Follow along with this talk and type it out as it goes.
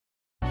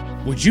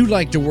Would you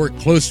like to work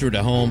closer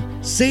to home,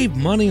 save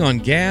money on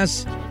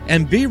gas,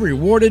 and be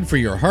rewarded for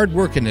your hard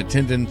work and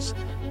attendance?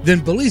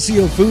 Then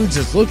Bellisio Foods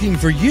is looking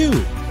for you.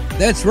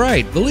 That's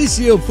right,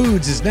 Bellisio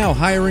Foods is now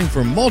hiring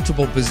for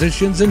multiple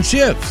positions and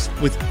shifts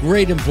with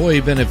great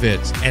employee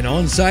benefits, an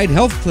on-site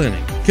health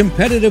clinic,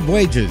 competitive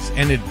wages,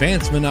 and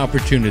advancement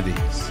opportunities.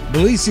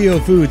 Bellisio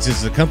Foods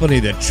is a company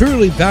that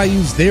truly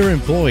values their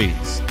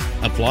employees.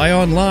 Apply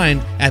online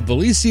at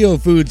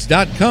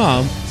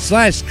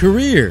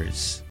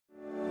belisiofoods.com/careers.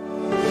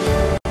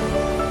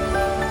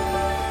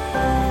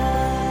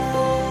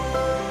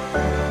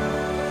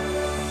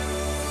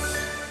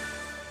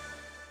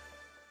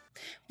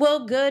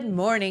 Well, good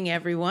morning,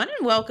 everyone,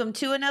 and welcome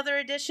to another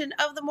edition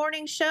of the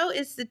morning show.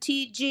 It's the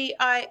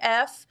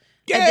TGIF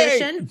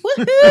edition.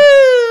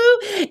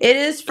 Woohoo! It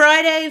is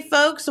Friday,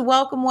 folks.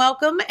 Welcome,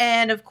 welcome.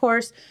 And of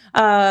course,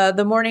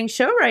 the morning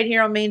show right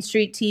here on Main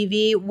Street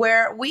TV,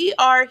 where we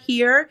are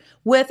here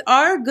with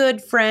our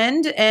good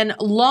friend and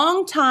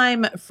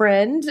longtime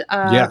friend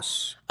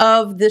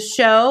of the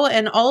show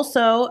and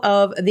also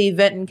of the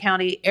Vinton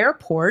County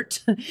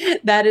Airport.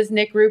 That is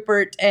Nick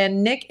Rupert.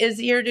 And Nick is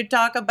here to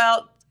talk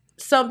about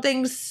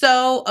something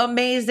so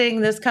amazing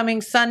this coming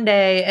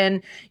Sunday.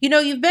 And, you know,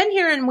 you've been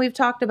here and we've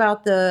talked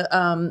about the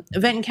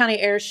Vinton County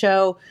Air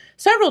Show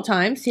several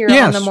times here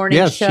on the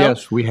morning show.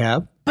 Yes, we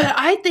have. But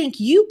I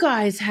think you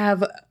guys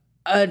have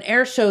an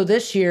air show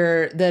this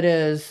year that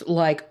is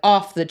like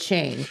off the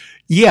chain.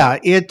 Yeah,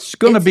 it's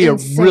going to be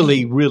insane. A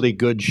really, really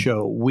good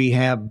show. We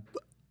have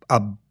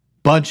a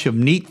bunch of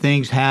neat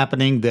things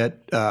happening that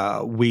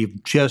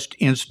we've just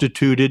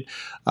instituted.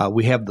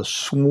 We have the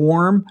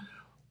Swarm,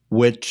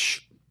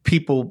 which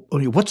people,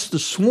 what's the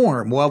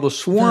Swarm? Well, the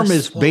Swarm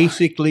is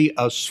basically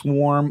a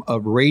swarm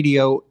of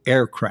radio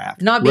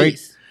aircraft. Not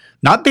bees.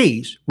 Not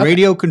bees, okay.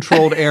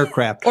 Radio-controlled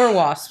aircraft. Or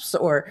wasps.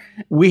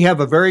 We have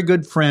a very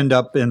good friend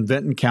up in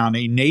Vinton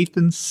County,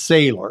 Nathan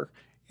Saylor,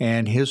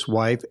 and his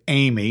wife,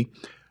 Amy.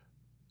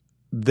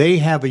 They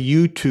have a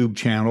YouTube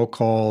channel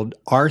called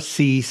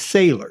RC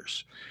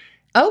Sailors.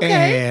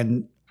 Okay.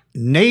 And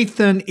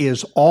Nathan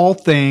is all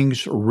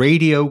things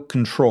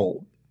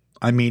radio-controlled.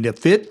 I mean,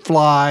 if it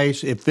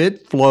flies, if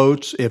it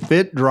floats, if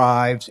it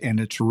drives, and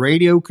it's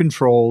radio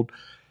controlled,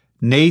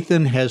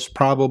 Nathan has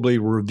probably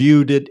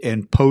reviewed it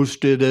and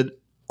posted it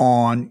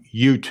on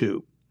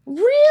YouTube.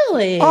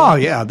 Really? Oh,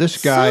 yeah. This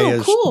guy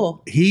is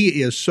cool.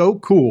 He is so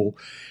cool.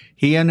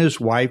 He and his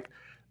wife,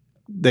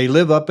 they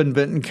live up in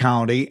Vinton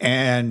County,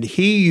 and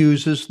he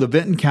uses the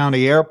Vinton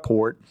County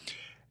Airport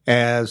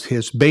as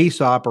his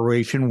base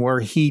operation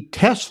where he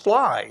test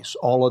flies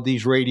all of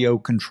these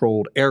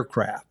radio-controlled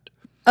aircraft.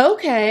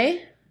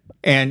 Okay.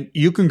 And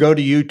you can go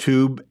to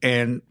YouTube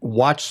and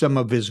watch some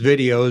of his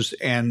videos,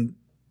 and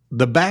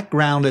the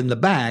background in the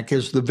back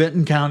is the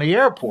Vinton County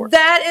Airport.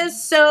 That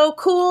is so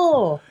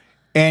cool.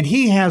 And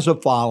he has a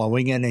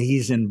following, and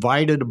he's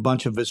invited a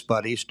bunch of his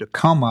buddies to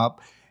come up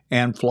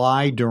and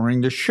fly during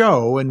the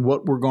show. And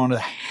what we're going to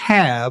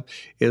have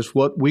is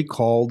what we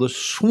call the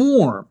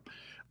Swarm.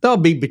 There'll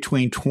be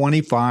between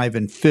 25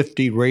 and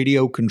 50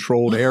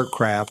 radio-controlled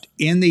aircraft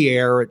in the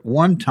air at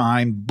one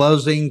time,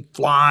 buzzing,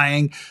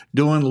 flying,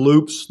 doing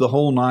loops, the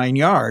whole 9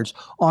 yards,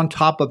 on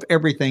top of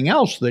everything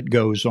else that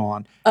goes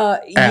on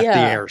at the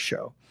air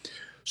show.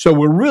 So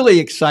we're really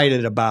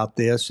excited about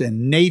this,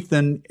 and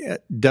Nathan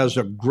does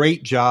a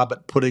great job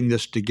at putting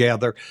this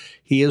together.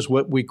 He is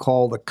what we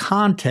call the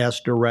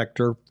contest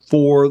director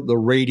for the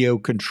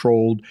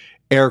radio-controlled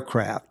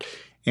aircraft.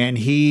 And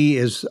he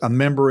is a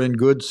member in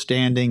good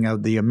standing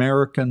of the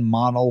American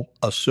Model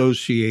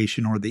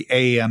Association, or the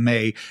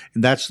AMA,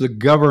 and that's the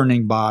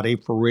governing body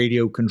for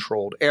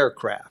radio-controlled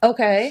aircraft.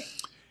 Okay.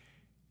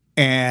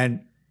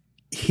 And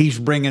he's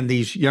bringing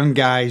these young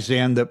guys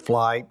in that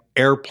fly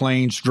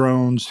airplanes,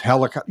 drones,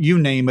 helicopters, you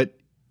name it.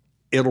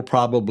 It'll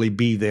probably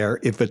be there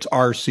if it's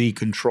RC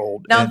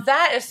controlled. Now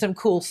that is some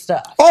cool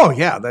stuff. Oh,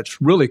 yeah, that's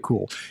really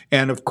cool.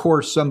 And of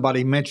course,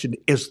 somebody mentioned,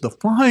 is the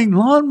flying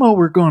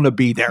lawnmower going to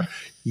be there?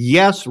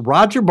 Yes,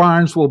 Roger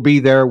Barnes will be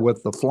there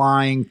with the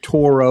flying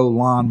Toro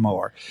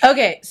lawnmower.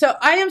 Okay, so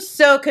I am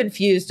so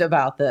confused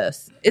about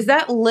this. Is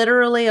that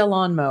literally a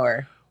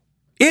lawnmower?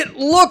 It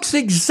looks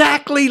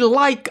exactly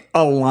like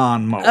a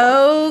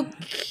lawnmower.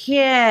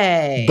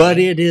 Okay. But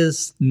it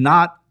is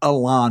not a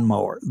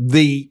lawnmower.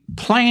 The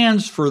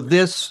plans for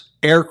this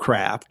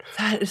aircraft,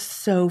 that is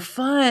so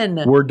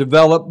fun, were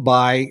developed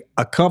by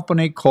a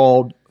company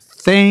called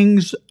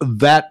Things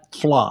That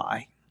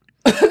Fly.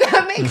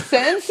 That makes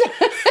sense.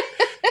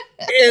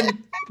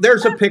 And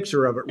there's a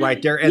picture of it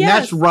right there. And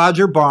yes. That's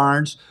Roger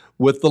Barnes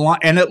with the lawn.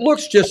 And it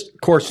looks just,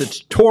 of course,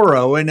 it's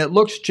Toro, and it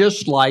looks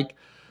just like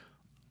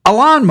a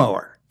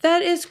lawnmower.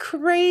 That is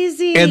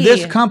crazy. And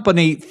this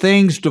company,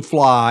 Things to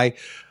Fly,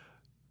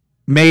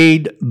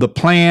 made the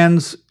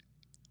plans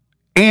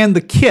and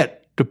the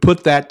kit to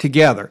put that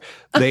together.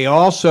 They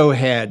also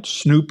had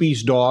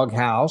Snoopy's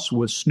doghouse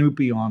with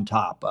Snoopy on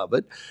top of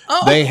it.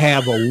 Oh. They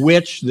have a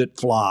witch that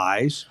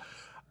flies.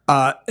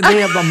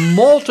 They have a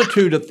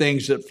multitude of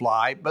things that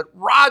fly, but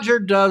Roger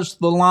does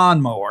the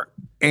lawnmower.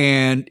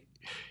 And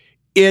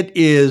it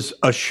is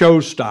a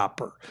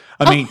showstopper.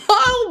 I mean,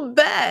 I'll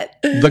bet.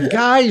 the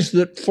guys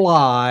that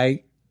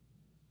fly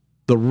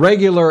the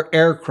regular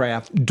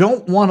aircraft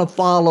don't want to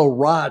follow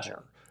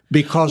Roger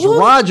because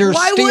Roger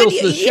steals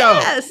the show.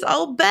 Yes,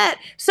 I'll bet.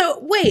 So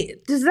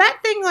wait, does that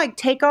thing like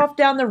take off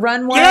down the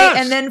runway Yes.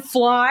 and then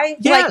fly?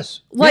 Yes.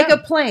 Like Yeah. a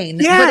plane,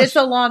 Yes. but it's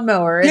a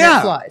lawnmower and Yeah.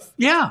 it flies.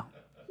 Yeah.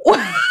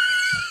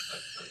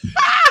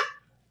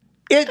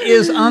 It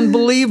is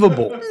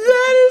unbelievable.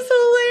 That is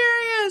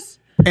hilarious.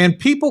 And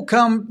people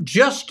come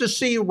just to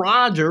see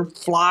Roger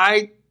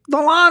fly the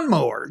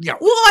lawnmower. You know,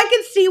 Well, I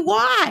can see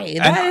why.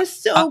 That And is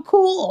so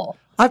cool.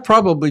 I've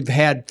probably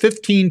had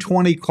 15,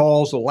 20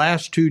 calls the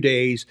last 2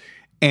 days,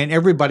 and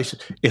everybody says,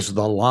 is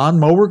the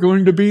lawnmower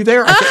going to be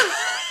there? I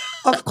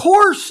said, of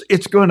course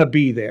it's going to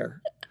be there.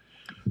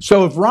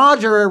 So if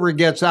Roger ever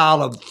gets out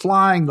of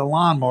flying the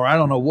lawnmower, I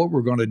don't know what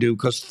we're going to do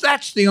because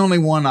that's the only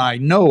one I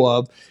know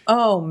of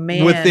Oh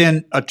man.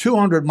 within a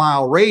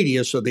 200-mile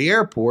radius of the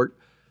airport.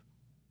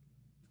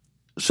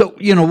 So,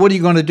 what are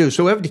you going to do?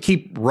 So we have to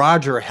keep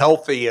Roger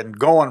healthy and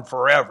going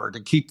forever to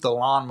keep the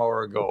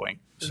lawnmower going.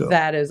 So,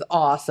 That is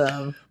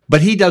awesome.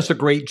 but he does a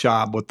great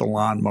job with the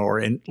lawnmower.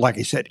 And like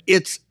I said,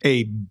 it's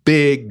a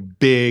big,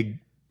 big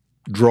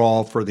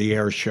draw for the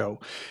air show.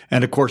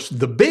 And of course,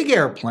 the big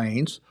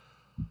airplanes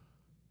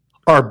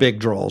are big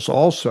draws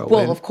also.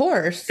 Well, of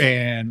course.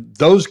 And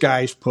those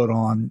guys put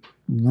on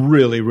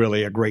really,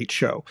 really a great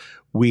show.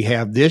 We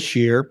have this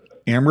year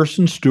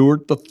Emerson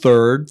Stewart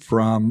III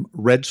from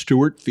Red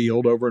Stewart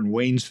Field over in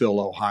Waynesville,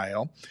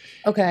 Ohio.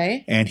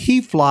 Okay. And he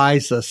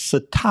flies a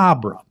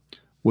Citabra,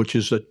 which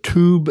is a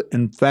tube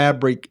and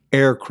fabric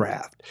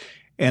aircraft.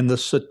 And the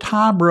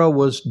Citabra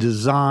was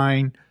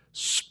designed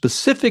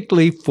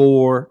specifically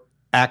for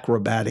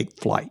acrobatic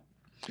flight.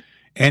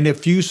 And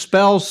if you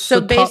spell So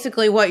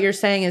basically what you're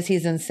saying is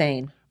he's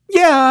insane.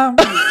 yeah,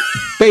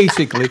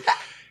 basically.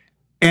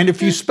 And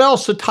if you spell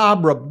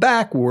Citabra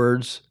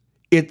backwards,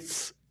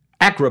 it's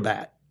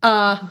acrobat.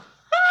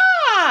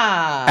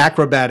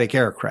 Acrobatic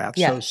aircraft.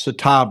 Yeah. So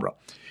Citabra.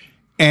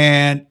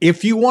 And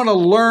if you want to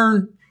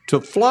learn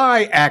to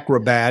fly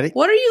acrobatic,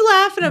 What are you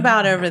laughing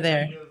about over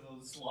there?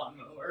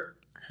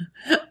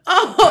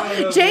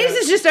 Oh, James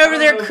is just over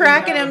there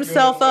cracking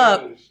himself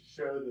up.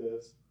 Show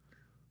this.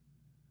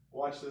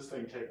 Watch this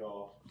thing take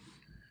off.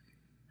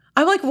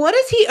 I'm like, what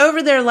is he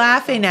over there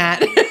laughing at?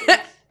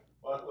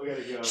 Well, we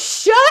gotta go.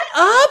 Shut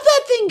up!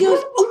 That thing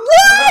goes.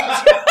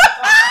 What?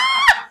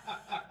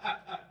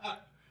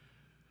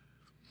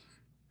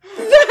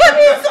 That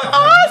is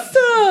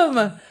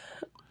awesome.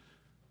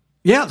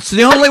 yeah, it's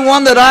the only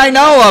one that I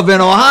know of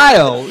in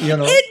Ohio.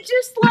 It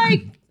just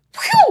like,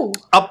 whew.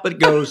 Up it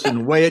goes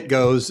and away it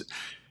goes.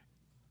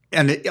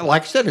 And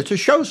like I said, it's a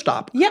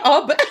showstopper. Yeah,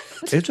 I'll bet.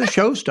 It's a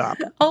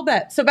showstopper. I'll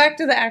bet. So back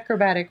to the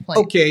acrobatic plane.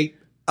 Okay,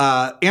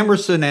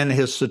 Emerson and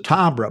his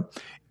Citabra.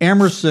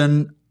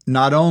 Emerson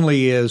not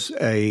only is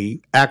a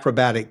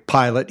acrobatic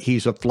pilot,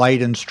 he's a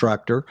flight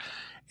instructor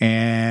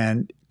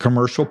and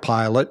commercial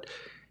pilot.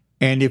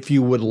 And if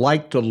you would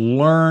like to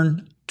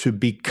learn to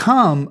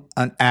become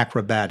an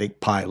acrobatic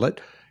pilot,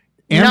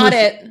 Not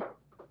it.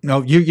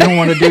 No, you don't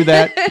want to do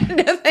that.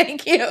 No,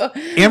 thank you.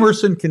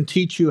 Emerson can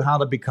teach you how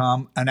to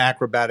become an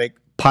acrobatic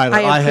pilot.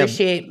 I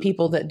appreciate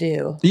people that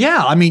do.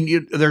 Yeah, I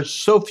mean, there's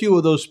so few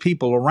of those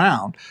people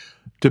around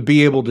to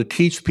be able to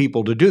teach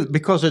people to do it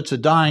because it's a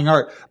dying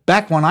art.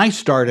 Back when I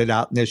started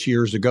out in this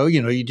years ago,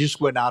 you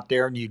just went out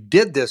there and you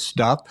did this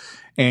stuff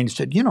and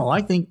said,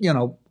 I think,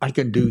 I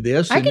can do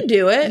this. I can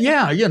do it.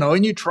 Yeah,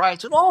 and you try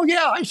it. Said, oh,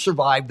 yeah, I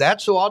survived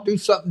that, so I'll do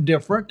something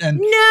different. And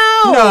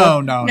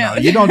No.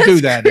 you don't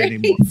do that That's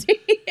anymore. crazy.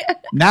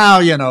 Now,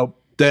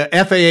 the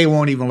FAA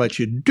won't even let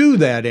you do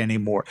that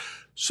anymore.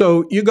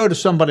 So you go to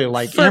somebody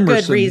like For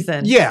Emerson. good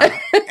reason. Yeah.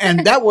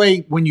 And that way,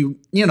 when you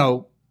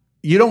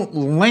don't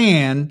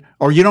land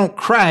or you don't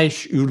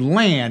crash, you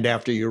land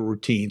after your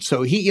routine.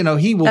 So he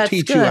will That's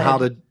teach you good. how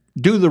to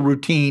do the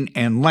routine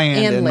and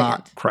land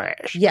not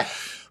crash.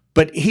 Yes.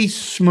 But he's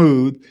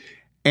smooth.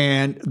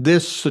 And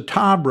this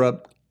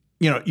Citabra,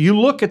 you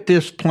look at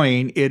this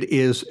plane, it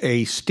is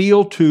a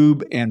steel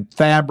tube and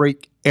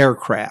fabric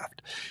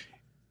aircraft.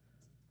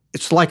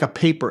 It's like a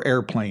paper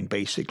airplane,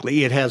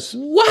 basically. It has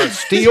What? a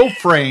steel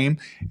frame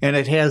and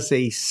it has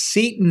a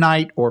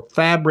setonite or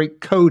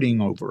fabric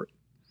coating over it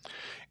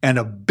and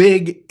a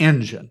big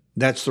engine.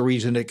 That's the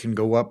reason it can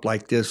go up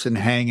like this and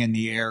hang in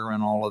the air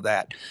and all of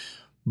that.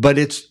 But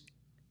it's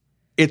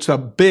a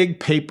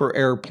big paper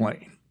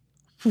airplane.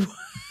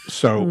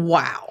 So,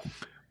 Wow.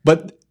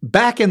 but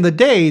back in the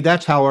day,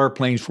 that's how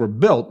airplanes were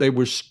built. They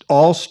were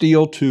all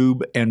steel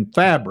tube and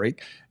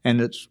fabric, and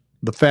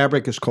the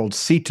fabric is called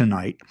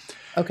setonite.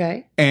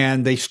 Okay.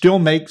 And they still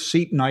make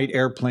setonite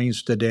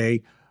airplanes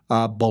today.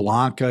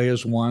 Belanca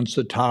is one,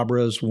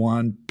 Citabra is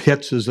one,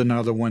 Pitts is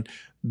another one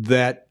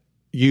that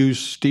use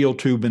steel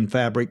tube and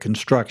fabric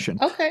construction.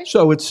 Okay.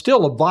 So it's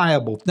still a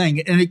viable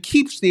thing, and it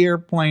keeps the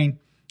airplane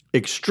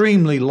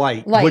extremely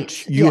light,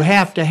 which you yes.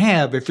 have to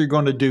have if you're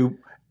going to do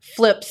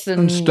Flips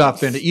and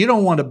stuff in it. You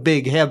don't want a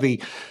big,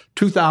 heavy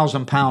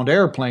 2,000-pound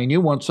airplane.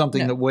 You want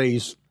something that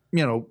weighs,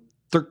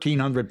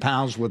 1,300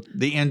 pounds with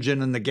the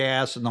engine and the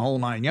gas and the whole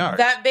 9 yards.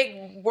 That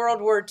big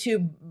World War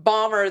II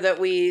bomber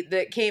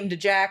that came to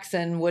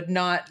Jackson would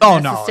not Oh,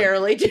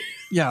 necessarily do.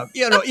 Yeah,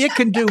 it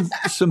can do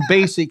some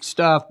basic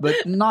stuff, but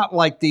not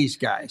like these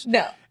guys.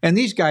 No. And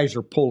these guys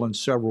are pulling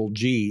several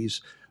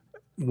G's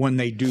when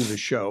they do the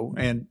show,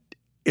 and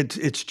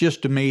it's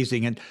just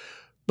amazing.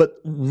 But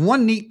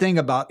one neat thing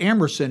about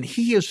Emerson,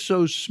 he is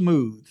so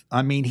smooth.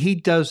 I mean, he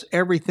does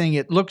everything.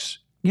 It looks,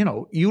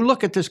 you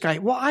look at this guy,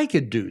 well, I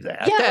could do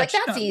that. Yeah,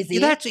 that's easy.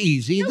 That's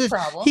easy. No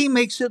problem. He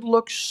makes it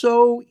look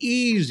so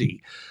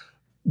easy,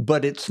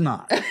 but it's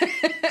not.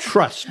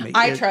 Trust me.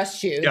 I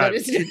trust you.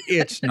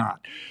 It's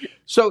not.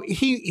 So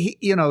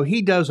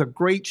he does a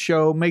great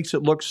show, makes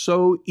it look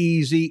so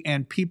easy,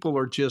 and people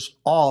are just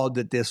awed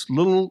that this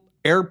little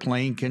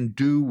airplane can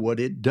do what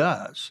it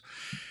does.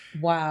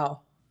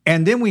 Wow.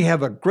 And then we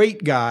have a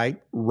great guy,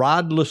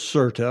 Rod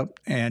Lacerta,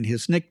 and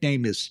his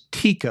nickname is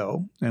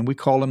Tico, and we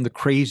call him the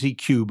Crazy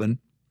Cuban.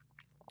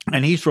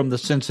 And he's from the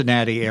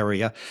Cincinnati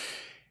area.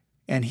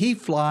 And he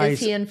flies.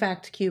 Is he in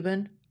fact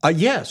Cuban?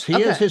 Yes, he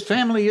is. His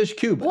family is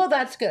Cuban. Well,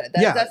 that's good.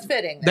 That's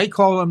fitting. They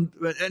call him,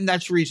 and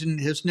that's the reason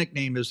his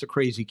nickname is the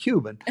Crazy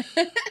Cuban.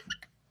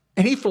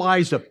 And he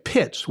flies a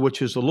Pitts,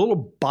 which is a little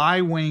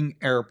bi-wing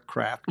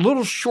aircraft,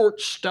 little short,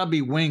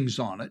 stubby wings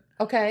on it.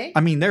 Okay. I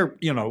mean,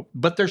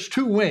 but there's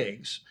two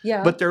wings.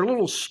 Yeah. But they're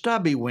little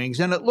stubby wings,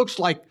 and it looks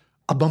like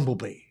a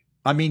bumblebee.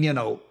 I mean,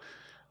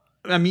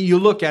 you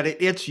look at it,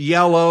 it's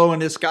yellow,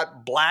 and it's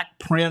got black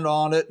print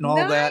on it and all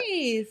that.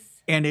 Nice.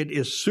 And it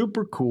is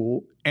super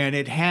cool, and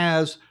it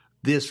has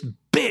this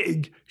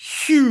big,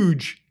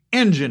 huge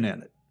engine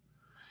in it.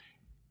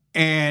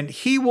 And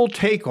he will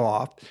take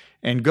off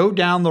and go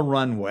down the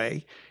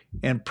runway,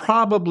 and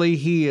probably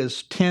he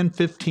is 10,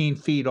 15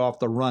 feet off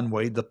the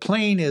runway. The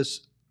plane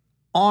is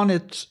on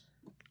its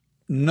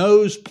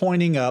nose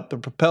pointing up, the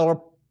propeller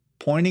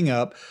pointing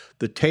up,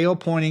 the tail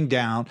pointing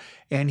down,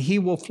 and he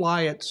will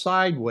fly it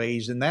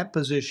sideways in that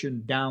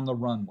position down the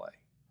runway.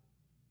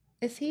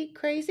 Is he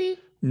crazy?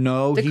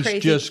 No, The he's Crazy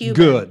just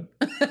Cuban.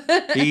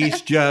 good.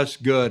 He's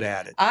just good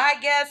at it. I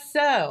guess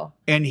so.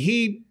 And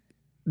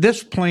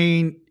this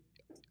plane,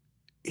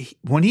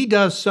 when he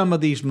does some of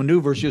these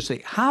maneuvers, you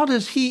say, how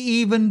does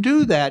he even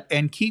do that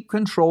and keep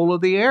control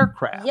of the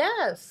aircraft?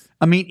 Yes.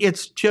 I mean,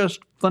 it's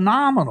just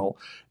phenomenal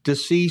to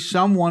see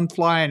someone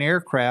fly an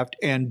aircraft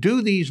and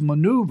do these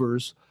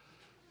maneuvers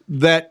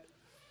that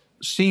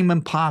seem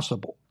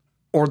impossible.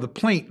 Or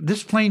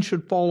this plane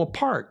should fall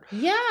apart.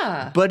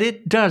 Yeah. But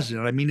it doesn't.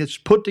 I mean, it's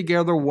put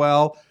together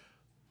well.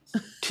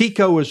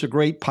 Tico is a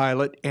great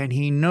pilot, and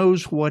he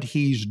knows what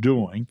he's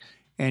doing,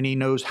 and he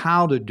knows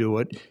how to do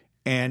it,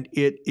 and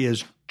it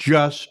is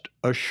just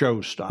a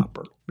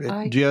showstopper.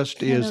 It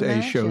just is a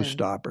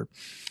showstopper.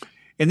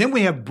 And then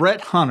we have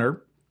Brett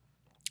Hunter,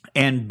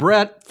 and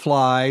Brett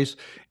flies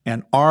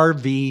an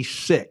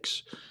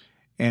RV-6.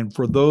 And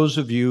for those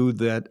of you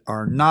that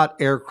are not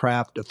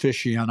aircraft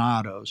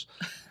aficionados,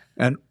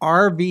 an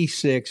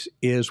RV-6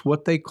 is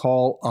what they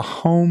call a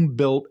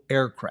home-built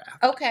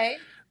aircraft. Okay.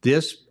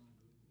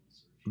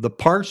 The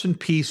parts and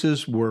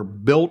pieces were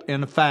built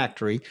in a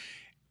factory,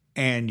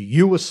 and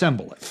you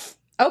assemble it.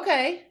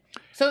 Okay.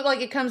 So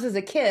like it comes as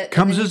a kit.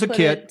 Comes and as a put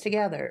kit it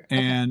together.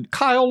 And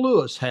Kyle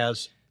Lewis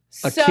has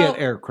a So, kit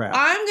aircraft.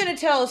 I'm going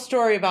to tell a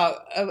story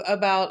about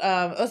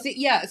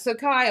so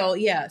Kyle,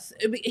 yes,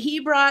 he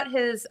brought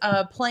his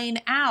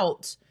plane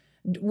out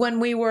when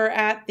we were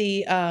at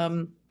the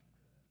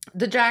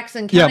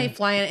Jackson County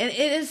flying, and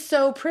it is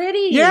so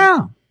pretty. Yeah.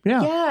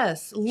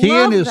 Yes. He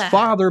and his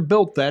father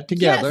built that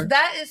together. Yes,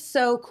 that is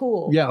so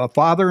cool. Yeah, a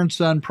father and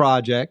son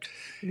project.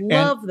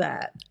 Love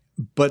that.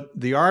 But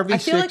the RV-6... I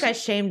feel like I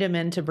shamed him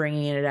into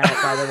bringing it out,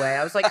 by the way.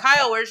 I was like,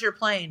 Kyle, where's your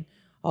plane?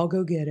 I'll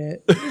go get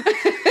it.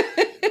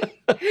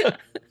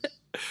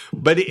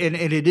 But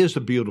it is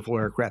a beautiful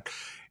aircraft.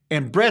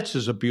 And Brett's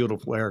is a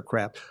beautiful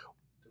aircraft.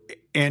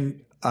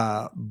 And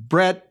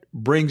Brett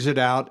brings it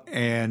out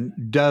and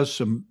does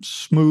some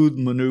smooth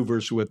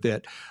maneuvers with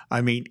it.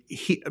 I mean,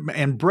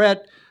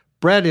 Brett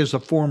is a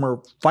former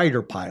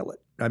fighter pilot.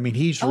 I mean,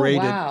 he's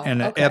rated in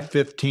an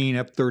F-15,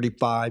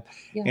 F-35,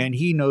 and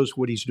he knows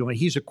what he's doing.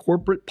 He's a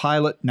corporate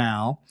pilot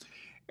now,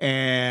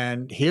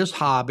 and his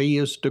hobby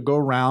is to go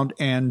around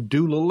and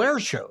do little air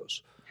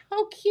shows.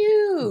 How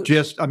cute.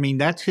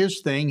 That's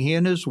his thing. He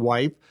and his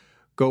wife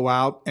go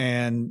out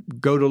and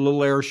go to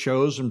little air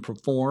shows and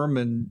perform,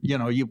 and,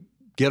 you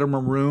get them a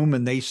room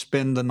and they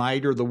spend the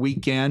night or the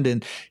weekend,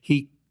 and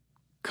he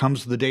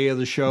comes the day of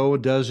the show,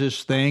 does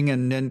his thing,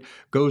 and then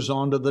goes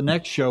on to the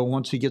next show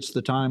once he gets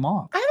the time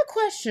off. I have a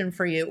question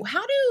for you.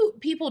 How do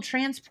people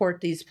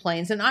transport these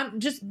planes? And I'm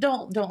just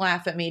don't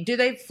laugh at me. Do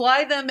they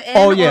fly them in,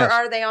 or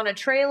are they on a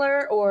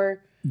trailer,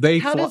 or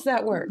how does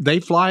that work? They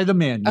fly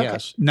them in,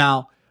 yes.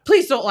 Now,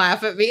 please don't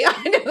laugh at me.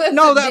 I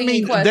know that's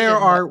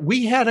question,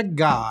 we had a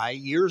guy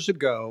years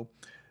ago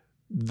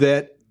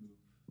that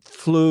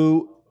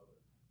flew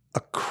a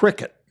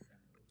Cricket.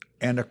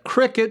 And a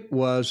Cricket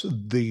was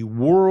the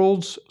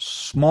world's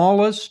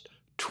smallest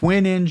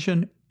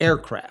twin-engine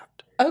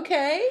aircraft.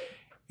 Okay.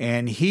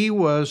 and he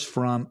was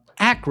from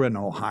Akron,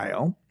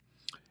 Ohio.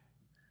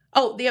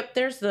 Oh,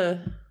 there's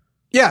the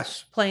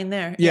Yes. plane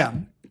there. Yeah.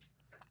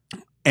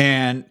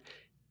 And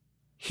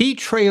he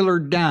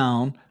trailered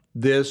down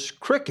this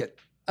Cricket,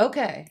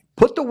 Okay.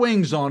 put the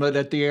wings on it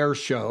at the air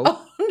show.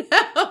 Oh,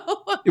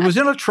 no. It was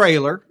in a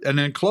trailer, an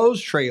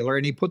enclosed trailer,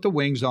 and he put the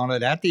wings on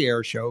it at the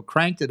air show,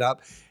 cranked it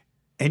up,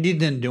 and he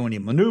didn't do any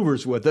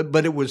maneuvers with it.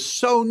 But it was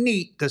so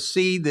neat to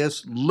see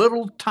this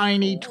little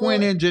tiny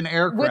twin-engine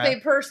aircraft With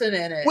a person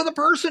in it. with a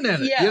person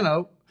in it, Yeah. you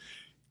know.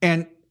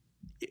 And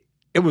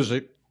it was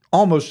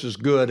almost as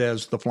good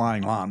as the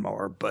flying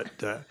lawnmower, but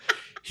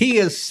he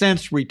has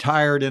since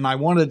retired, and I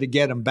wanted to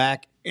get him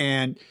back.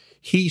 And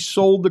he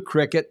sold the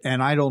Cricket,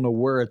 and I don't know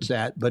where it's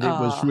at, but it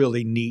was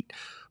really neat.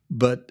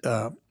 But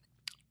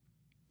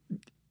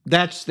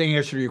that's the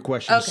answer to your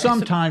question. Okay,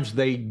 Sometimes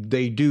they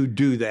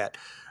do that.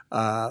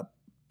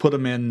 Put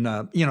them in,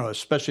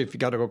 especially if you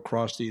got to go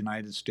across the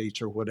United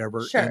States or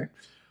whatever. Sure.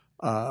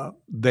 And,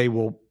 they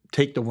will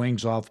take the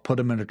wings off, put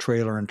them in a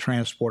trailer, and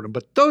transport them.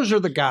 But those are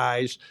the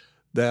guys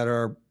that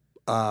are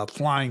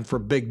flying for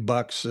big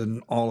bucks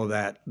and all of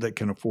that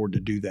can afford to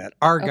do that.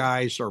 Our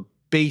guys are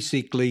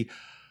basically,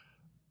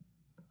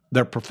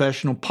 they're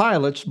professional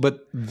pilots,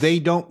 but they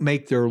don't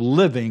make their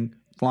living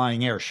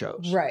flying air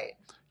shows. Right.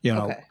 You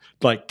know,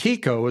 like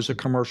Tico is a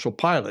commercial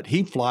pilot.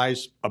 He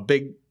flies a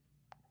big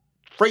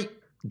freight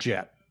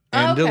jet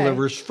and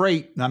delivers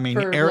freight. I mean,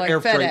 for air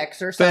FedEx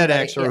freight, or somebody.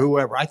 FedEx or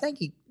whoever. I think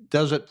he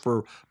does it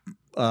for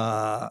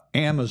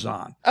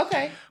Amazon.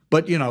 Okay.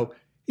 But,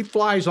 he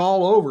flies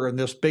all over in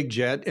this big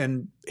jet,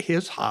 and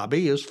his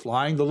hobby is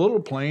flying the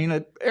little plane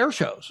at air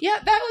shows. Yeah,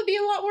 that would be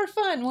a lot more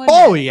fun, wouldn't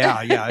Oh, it?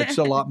 yeah. It's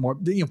a lot more.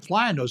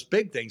 Flying those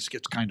big things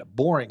gets kind of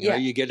boring. Yeah.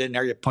 You get in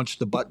there, you punch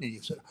the button, and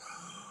you say,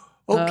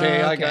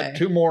 okay, I got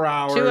 2 more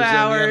hours. 2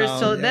 hours, And,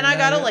 so then I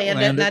got to land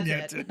it, and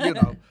that's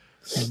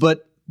it.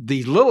 But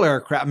these little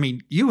aircraft, I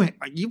mean,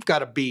 you've got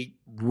to be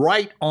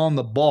right on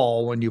the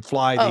ball when you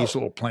fly these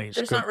little planes.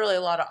 There's not really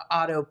a lot of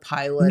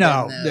autopilot.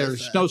 No, in those,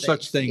 there's no things.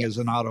 such thing as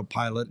an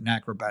autopilot in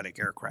acrobatic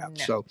aircraft.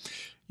 No. So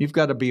you've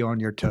got to be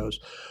on your toes.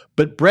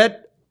 But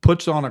Brett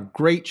puts on a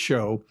great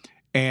show,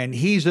 and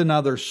he's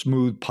another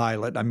smooth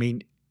pilot. I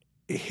mean,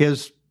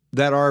 that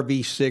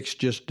RV6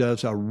 just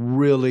does a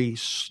really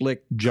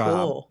slick job.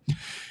 Cool.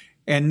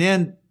 And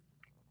then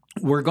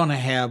we're going to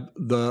have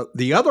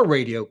the other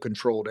radio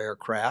controlled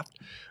aircraft.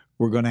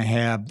 We're going to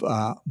have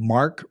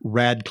Mark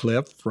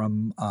Radcliffe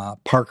from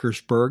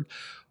Parkersburg.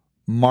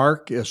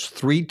 Mark is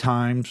 3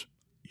 times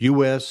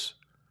U.S.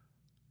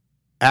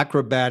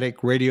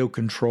 acrobatic radio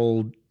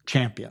controlled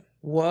champion.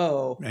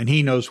 Whoa. And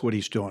he knows what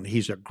he's doing.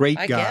 He's a great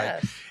guy.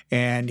 Guess.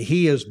 And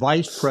he is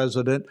vice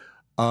president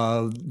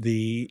of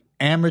the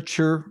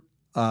Amateur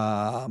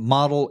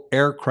Model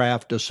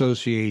Aircraft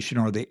Association,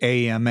 or the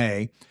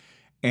AMA.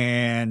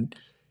 And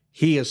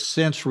he has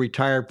since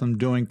retired from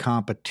doing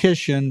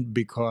competition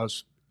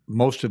because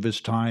most of his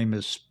time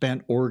is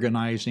spent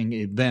organizing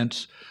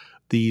events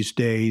these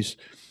days.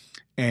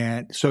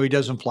 And so he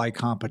doesn't fly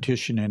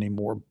competition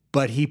anymore.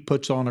 But he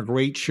puts on a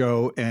great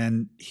show,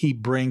 and he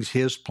brings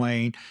his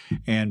plane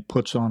and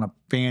puts on a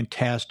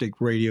fantastic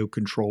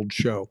radio-controlled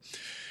show.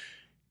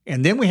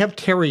 And then we have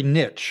Terry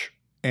Nitsch.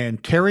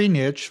 And Terry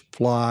Nitsch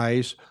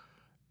flies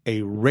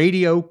a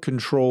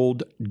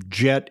radio-controlled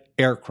jet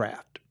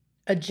aircraft.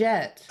 A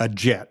jet. A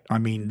jet. I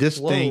mean, this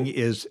thing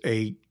is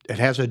it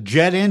has a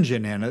jet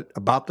engine in it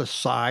about the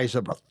size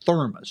of a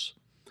thermos.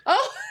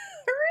 Oh,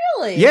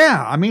 really?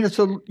 Yeah. I mean, it's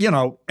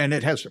and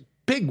it has a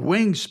big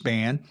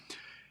wingspan.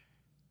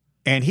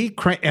 And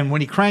and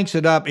when he cranks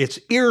it up, it's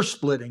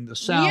ear-splitting, the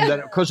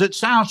sound, because it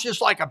sounds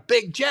just like a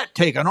big jet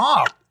taking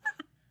off.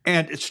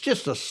 And it's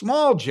just a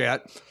small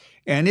jet,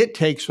 and it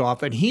takes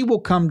off, and he will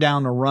come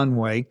down the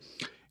runway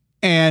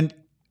and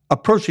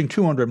approaching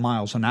 200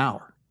 miles an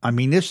hour. I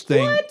mean, this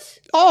thing. What?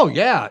 Oh,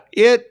 yeah.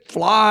 It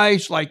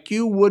flies like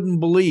you wouldn't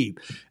believe.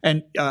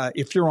 And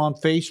if you're on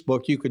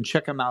Facebook, you can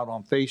check him out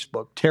on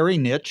Facebook, Terry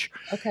Nitsch.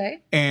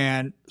 Okay.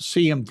 And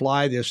see him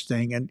fly this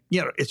thing. And,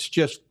 it's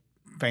just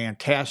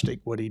fantastic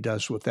what he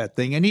does with that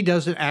thing. And he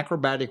does an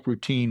acrobatic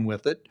routine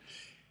with it,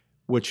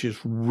 which is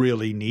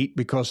really neat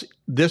because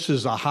this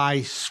is a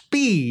high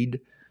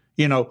speed,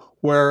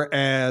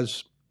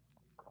 whereas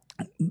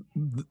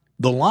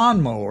the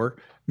lawnmower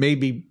may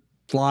be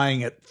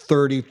flying at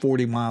 30,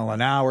 40 mile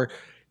an hour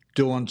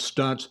doing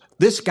stunts.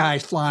 This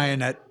guy's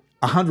flying at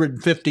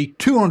 150,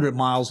 200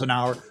 miles an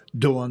hour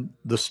doing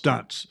the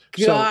stunts.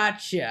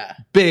 Gotcha.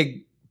 So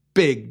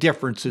big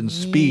difference in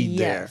speed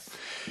there.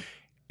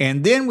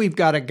 And then we've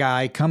got a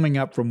guy coming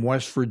up from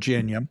West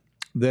Virginia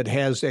that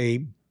has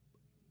a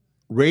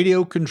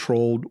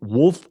radio-controlled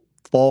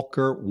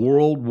Wolf-Walker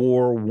World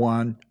War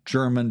I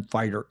German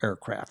fighter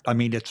aircraft. I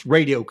mean, it's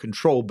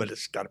radio-controlled, but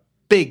it's got a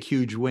big,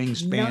 huge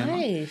wingspan.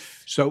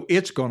 Nice. So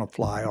it's going to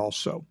fly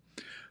also.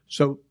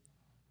 So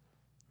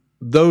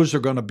those are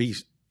going to be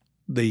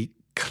the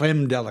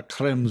creme de la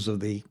cremes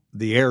of the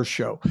air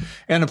show.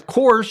 And, of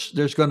course,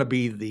 there's going to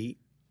be the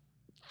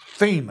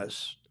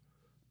famous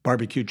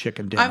barbecue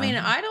chicken dinner. I mean,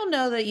 I don't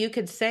know that you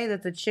could say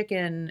that the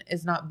chicken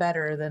is not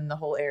better than the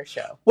whole air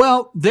show.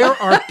 Well, there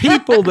are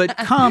people that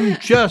come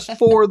just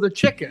for the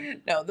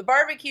chicken. No, the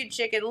barbecue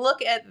chicken,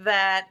 look at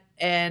that.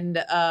 And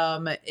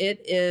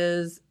it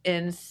is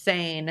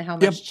insane how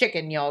much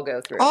chicken y'all go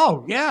through.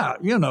 Oh, yeah,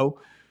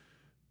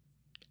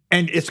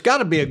 And it's got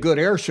to be a good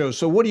air show.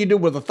 So what do you do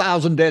with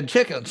 1,000 dead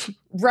chickens?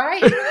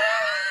 Right.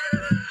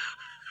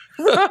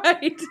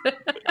 Right.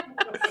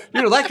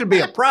 That could be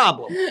a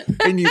problem.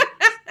 And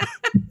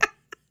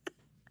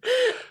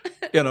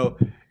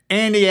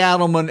Andy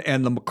Adelman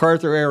and the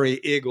MacArthur Area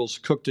Eagles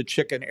cooked a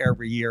chicken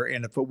every year.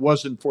 And if it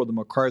wasn't for the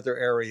MacArthur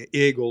Area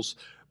Eagles,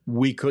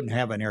 we couldn't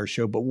have an air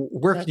show. But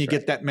where can you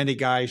get that many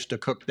guys to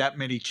cook that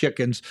many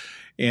chickens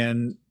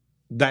in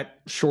that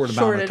short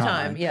amount of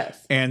time?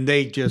 Yes. And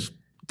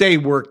they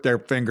work their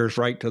fingers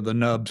right to the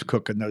nubs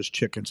cooking those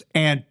chickens.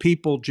 And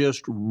people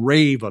just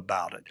rave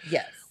about it.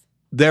 Yes.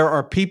 There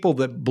are people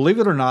that, believe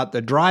it or not,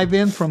 that drive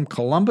in from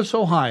Columbus,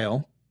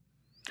 Ohio,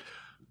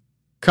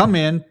 come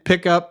in,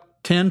 pick up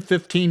 10,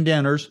 15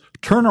 dinners,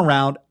 turn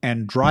around,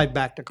 and drive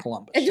back to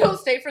Columbus. And don't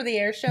stay for the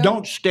air show?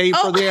 Don't stay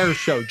for the air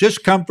show.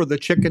 Just come for the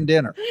chicken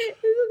dinner.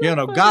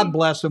 God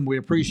bless them. We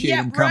appreciate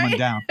them coming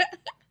down.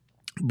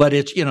 But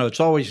it's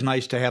always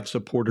nice to have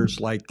supporters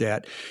like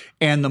that.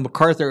 And the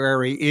MacArthur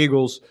Area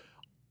Eagles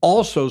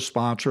also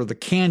sponsor the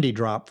candy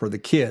drop for the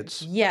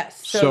kids.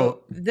 Yes.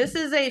 So this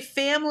is a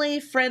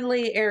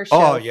family-friendly air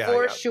show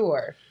for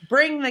sure.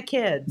 Bring the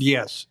kids.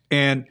 Yes.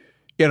 And,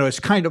 it's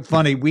kind of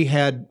funny. We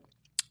had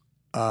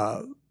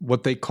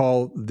what they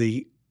call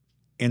the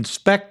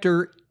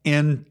inspector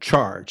in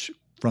charge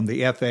from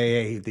the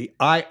FAA, the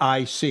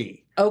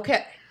IIC.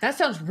 Okay. That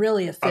sounds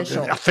really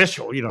official.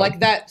 Official,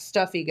 Like that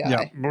stuffy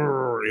guy.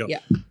 Yeah.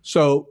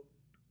 So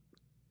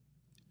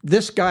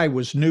this guy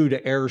was new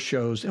to air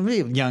shows, and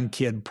a young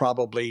kid,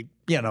 probably,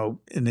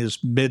 in his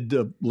mid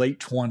to late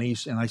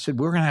 20s. And I said,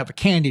 we're going to have a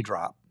candy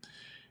drop.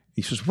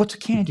 He says, what's a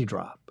candy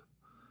drop?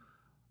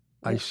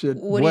 I said,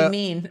 what do you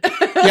mean?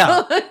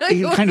 Yeah.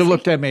 He kind of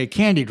looked at me, a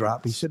candy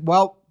drop. He said,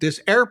 well, this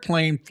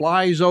airplane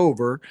flies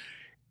over,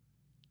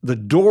 the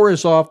door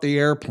is off the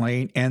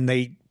airplane, and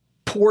they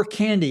pour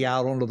candy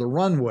out onto the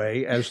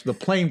runway as the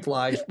plane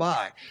flies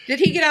by. Did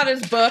he get out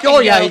his book? Oh,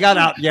 yeah, he got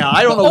out. Yeah,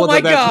 I don't know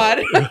whether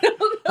that's... Oh, my God.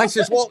 I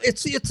says, well,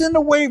 it's in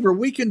the waiver.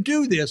 We can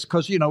do this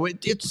because,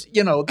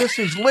 this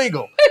is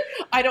legal.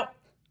 I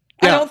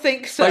don't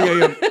think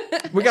so.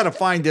 We got to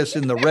find this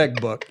in the reg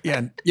book.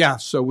 Yeah,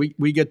 so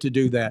we get to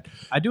do that.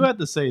 I do have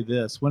to say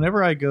this.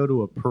 Whenever I go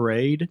to a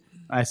parade,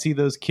 I see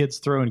those kids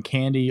throwing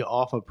candy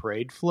off a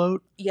parade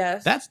float.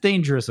 Yes. That's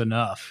dangerous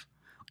enough.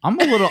 I'm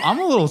a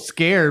little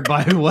scared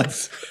by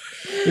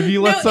if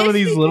you let some of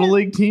these little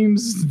league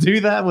teams do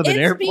that with an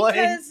airplane.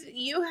 Because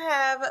you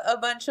have a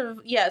bunch of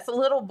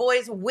little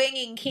boys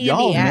winging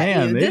candy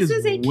at you. This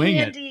is a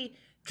candy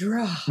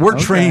drop. We're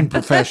trained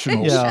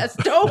professionals. Yes,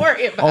 don't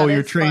worry about it. Oh,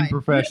 you're trained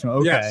professional.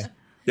 Okay. Yes.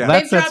 Yeah.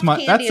 That sets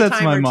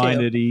my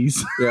mind at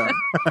ease. Yeah.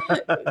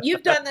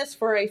 You've done this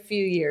for a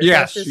few years.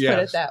 Yes, Let's just put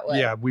it that way.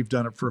 Yeah, we've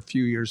done it for a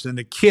few years, and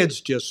the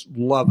kids just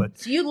love it.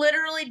 So you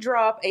literally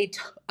drop it's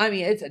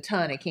a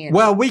ton of candy.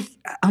 Well,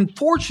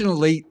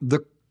 unfortunately,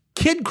 the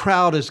kid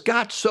crowd has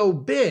got so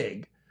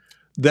big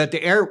that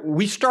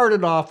we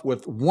started off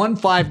with 1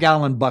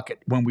 5-gallon bucket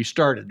when we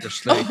started this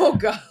thing. Oh,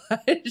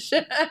 gosh.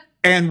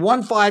 And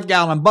 1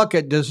 5-gallon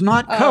bucket does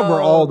not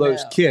cover all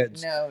those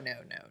kids. No.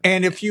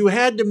 And if you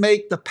had to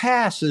make the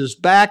passes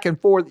back and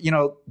forth,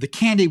 the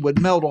candy would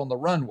melt on the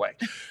runway.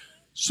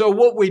 So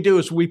what we do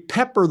is we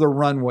pepper the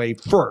runway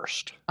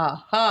first.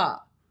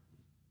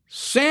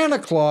 Santa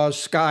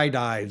Claus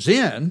skydives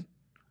in,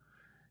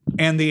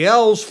 and the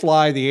elves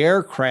fly the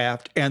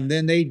aircraft, and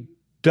then they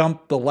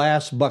dump the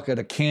last bucket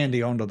of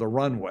candy onto the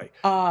runway.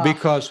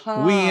 Because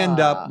we end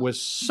up with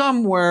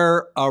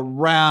somewhere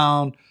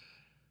around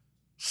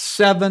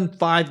 7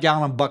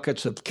 5-gallon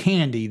buckets of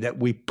candy that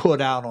we put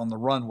out on the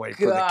runway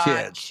for the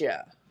kids.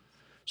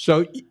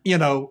 So,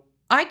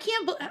 I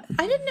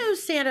didn't know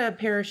Santa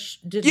Parish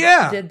did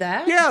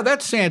that. Yeah,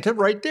 that's Santa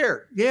right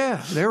there.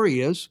 Yeah, there he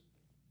is.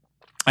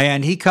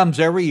 And he comes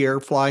every year,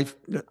 flies.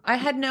 I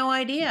had no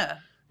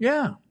idea.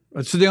 Yeah.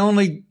 It's the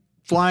only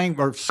flying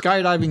or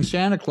skydiving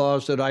Santa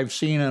Claus that I've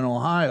seen in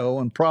Ohio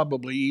and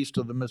probably east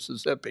of the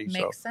Mississippi.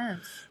 Makes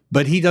sense.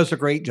 But he does a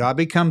great job.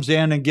 He comes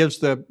in and gives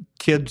the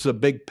kids a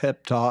big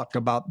pep talk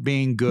about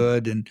being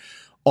good and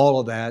all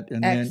of that.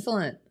 And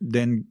excellent.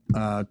 Then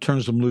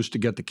turns them loose to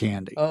get the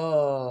candy.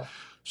 Oh.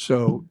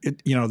 So,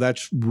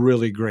 that's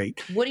really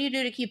great. What do you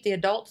do to keep the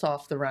adults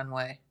off the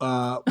runway?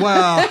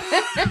 Well,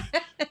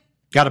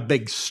 got a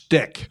big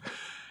stick.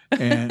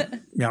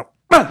 And,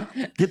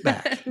 get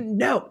back.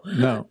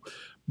 No.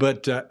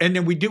 But, and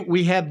then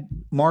we have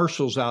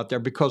marshals out there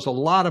because a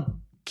lot of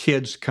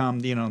kids come,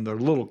 they're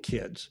little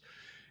kids.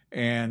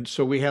 And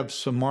so we have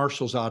some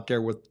marshals out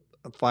there with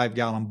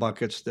 5-gallon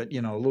buckets that,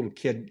 a little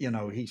kid,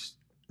 he's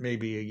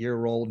maybe a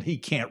year old and he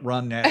can't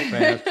run that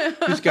fast.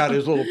 He's got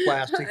his little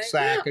plastic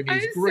sack and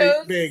his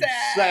great big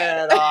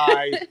sad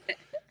eyes.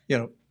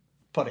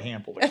 put a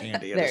handful of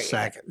candy in There a you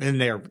sack, and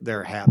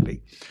they're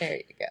happy. There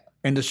you go.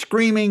 And the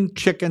Screaming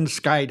Chicken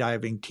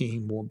skydiving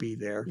team will be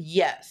there,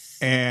 Yes.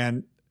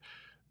 and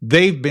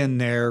they've been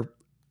there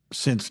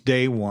since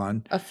day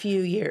one. A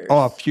few years.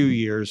 Oh, a few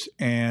years,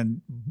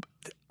 and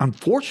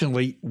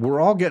unfortunately, we're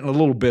all getting a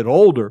little bit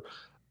older.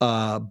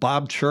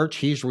 Bob Church,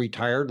 he's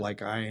retired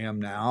like I am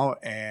now,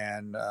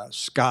 and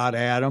Scott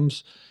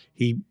Adams,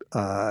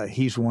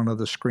 he's one of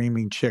the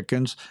Screaming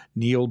Chickens.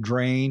 Neil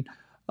Drain,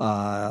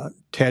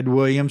 Ted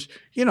Williams,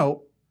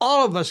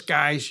 all of us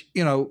guys,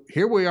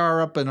 here we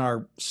are up in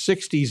our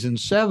 60s and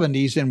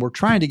 70s, and we're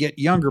trying to get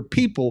younger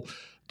people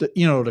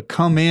to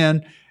come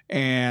in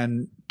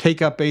and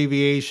take up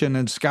aviation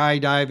and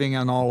skydiving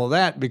and all of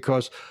that,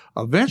 because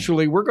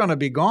eventually we're going to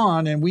be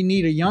gone, and we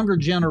need a younger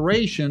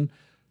generation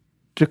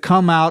to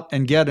come out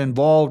and get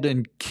involved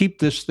and keep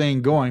this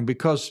thing going,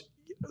 because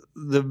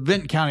the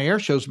Vinton County Air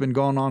Show has been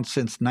going on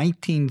since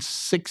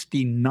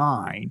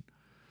 1969.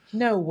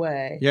 No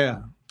way. Yeah.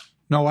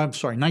 No, I'm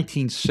sorry.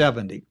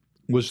 1970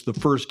 was the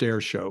first air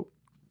show,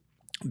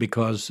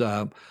 because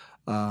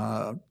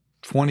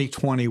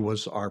 2020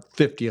 was our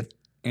 50th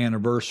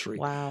anniversary.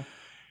 Wow.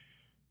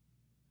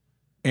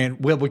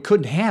 And we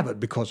couldn't have it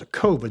because of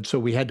COVID, so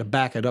we had to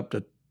back it up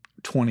to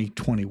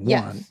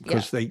 2021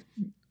 because the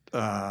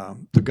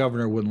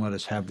governor wouldn't let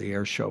us have the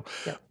air show.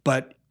 Yep.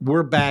 But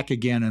we're back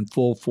again in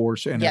full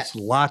force, and it's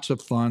lots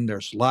of fun.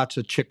 There's lots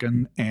of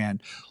chicken.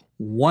 And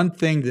one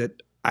thing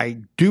that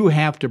I do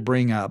have to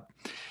bring up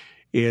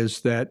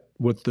is that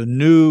with the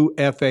new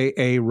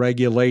FAA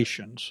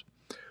regulations,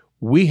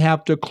 we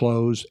have to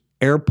close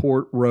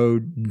Airport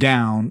Road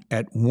down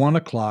at 1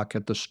 o'clock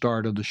at the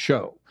start of the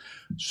show.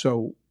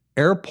 So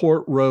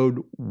Airport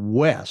Road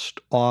West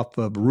off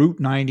of Route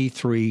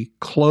 93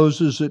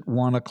 closes at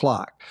 1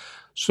 o'clock.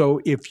 So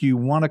if you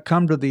want to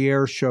come to the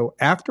air show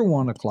after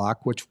 1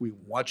 o'clock, which we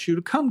want you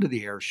to come to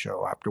the air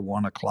show after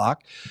 1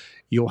 o'clock,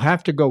 you'll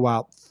have to go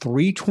out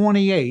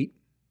 328,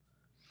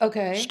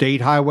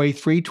 State Highway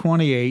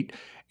 328,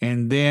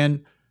 and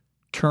then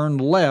turn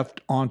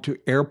left onto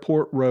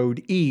Airport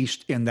Road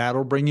East, and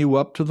that'll bring you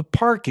up to the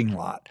parking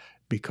lot,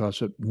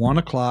 because at 1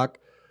 o'clock,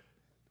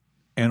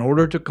 in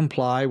order to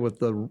comply with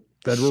the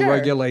federal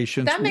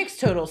regulations. That makes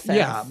total sense.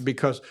 Yeah,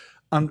 because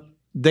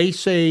they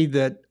say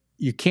that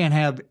you can't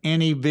have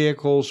any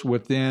vehicles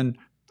within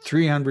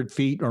 300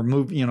 feet or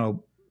move,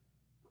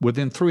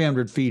 within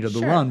 300 feet of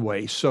the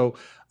runway. So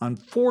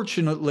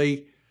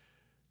unfortunately,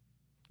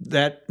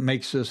 that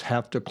makes us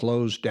have to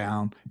close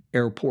down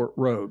Airport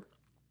Road.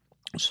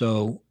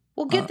 So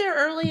we'll get there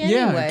early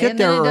anyway. Get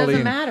there early. It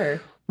doesn't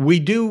matter. We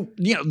do,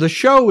 the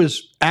show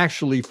is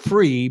actually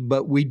free,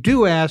 but we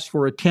do ask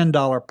for a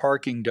 $10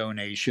 parking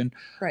donation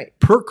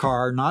per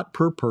car, not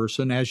per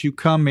person. As you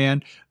come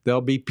in, there'll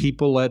be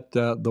people at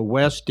the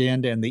west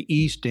end and the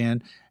east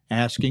end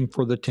asking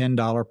for the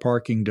 $10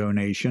 parking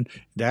donation.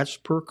 That's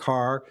per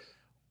car.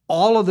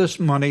 All of this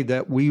money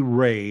that we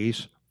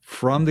raise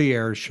from the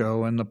air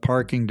show and the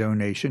parking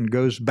donation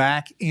goes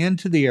back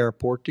into the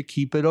airport to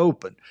keep it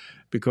open,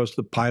 because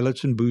the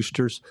pilots and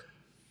boosters,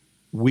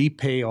 we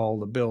pay all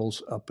the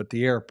bills up at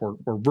the airport,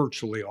 or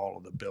virtually all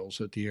of the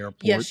bills at the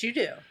airport. Yes, you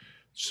do.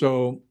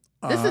 So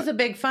this is a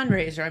big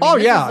fundraiser.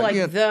 This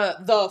is the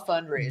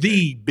fundraiser.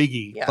 The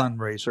biggie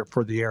fundraiser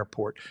for the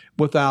airport.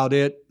 Without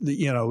it,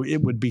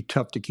 it would be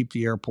tough to keep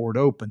the airport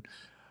open,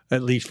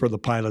 at least for the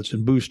pilots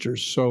and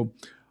boosters. So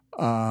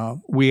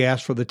we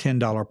asked for the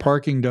 $10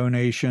 parking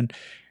donation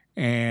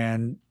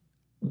and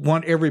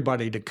want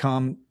everybody to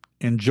come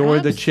enjoy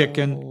the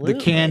chicken, the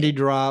candy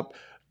drop,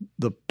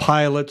 the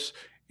pilots.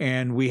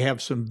 And we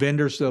have some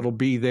vendors that'll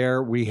be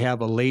there. We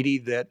have a lady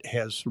that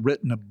has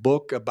written a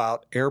book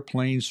about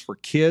airplanes for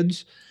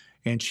kids,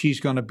 and she's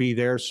going to be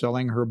there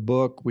selling her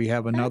book. We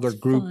have another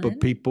group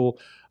of people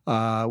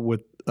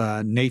with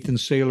Nathan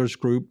Saylor's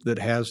group that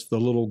has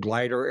the little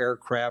glider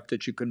aircraft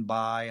that you can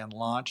buy and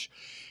launch.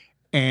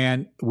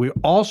 And we're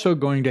also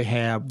going to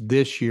have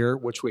this year,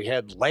 which we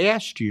had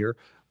last year,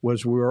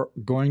 was we're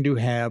going to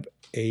have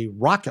a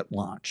rocket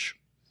launch.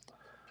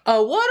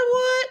 A what?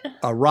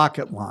 A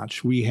rocket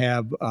launch. We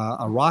have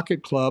a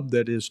rocket club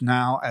that is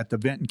now at the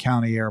Vinton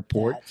County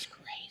Airport. That's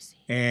crazy.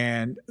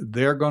 And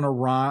they're going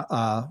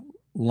to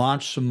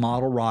launch some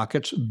model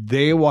rockets.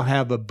 They will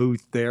have a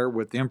booth there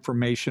with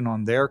information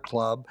on their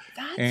club.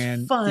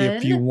 That's fun.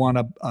 If you want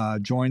to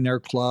join their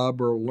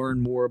club or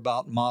learn more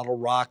about model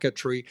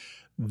rocketry,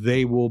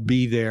 they will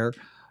be there.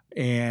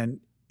 And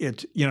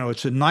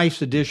it's a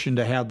nice addition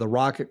to have the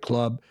rocket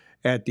club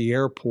at the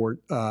airport.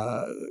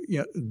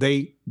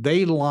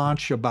 They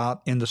launch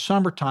in the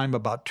summertime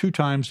about 2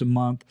 times a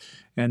month,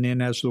 and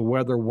then as the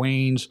weather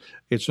wanes,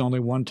 it's only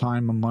 1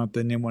 time a month,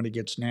 and then when it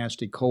gets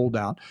nasty cold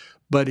out.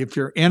 But if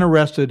you're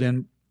interested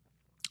in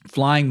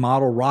flying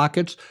model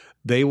rockets,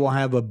 they will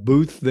have a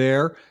booth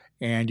there,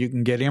 and you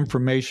can get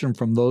information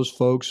from those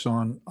folks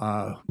on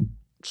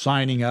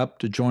signing up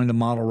to join the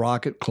Model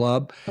Rocket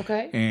Club.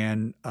 Okay.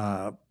 And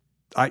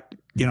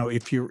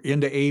if you're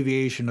into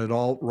aviation at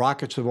all,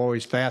 rockets have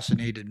always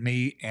fascinated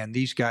me, and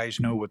these guys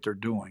know what they're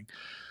doing.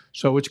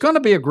 So it's going to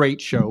be a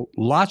great show.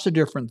 Lots of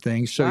different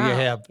things. So you Wow.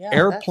 have Yeah, that's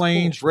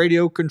airplanes,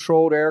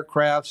 radio-controlled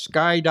aircraft,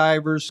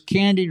 skydivers,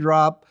 candy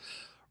drop,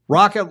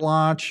 rocket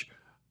launch,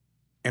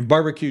 and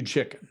barbecued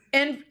chicken.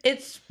 And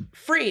it's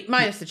free,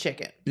 minus the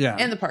chicken. Yeah.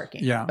 And the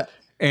parking. Yeah. But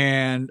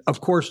And, of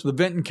course, the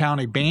Vinton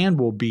County Band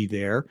will be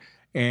there,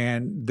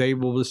 and they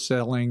will be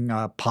selling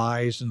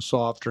pies and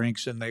soft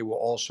drinks, and they will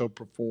also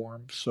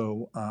perform.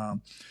 So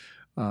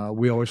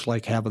we always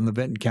like having the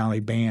Vinton County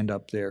Band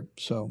up there.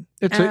 So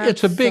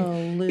it's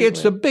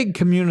a big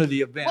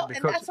community event well, and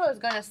that's what I was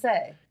going to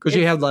say. because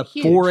you It's have the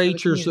huge for the 4-Hers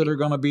that community. are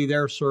going to be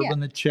there serving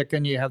the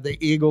chicken. You have the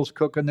Eagles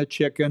cooking the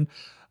chicken.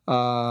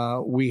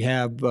 We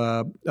have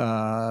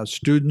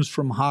students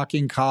from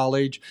Hocking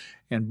College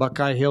and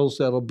Buckeye Hills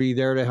that'll be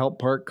there to help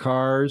park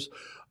cars.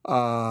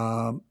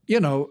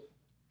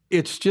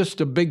 It's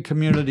just a big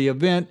community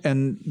event,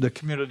 and the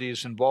community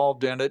is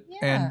involved in it,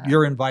 and Yeah.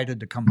 you're invited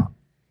to come up.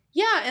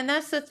 Yeah, and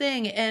that's the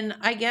thing. And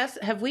I guess,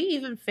 have we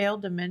even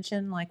failed to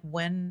mention like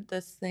when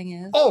this thing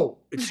is? Oh,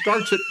 it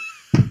starts at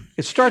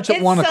It's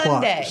 1 o'clock.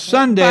 Sunday.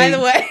 Sunday. By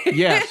the way.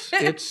 Yes,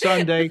 it's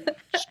Sunday.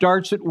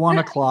 Starts at 1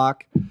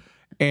 o'clock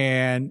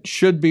and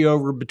should be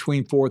over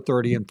between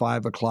 4:30 and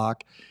 5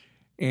 o'clock.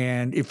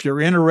 And if you're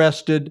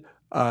interested,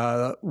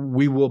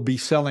 we will be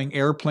selling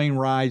airplane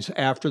rides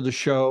after the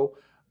show.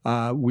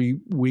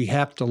 We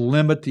have to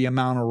limit the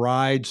amount of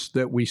rides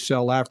that we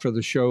sell after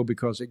the show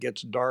because it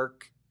gets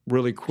dark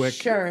really quick.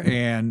 Sure.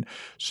 And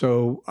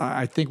so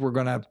I think we're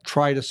going to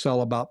try to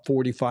sell about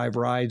 45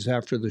 rides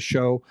after the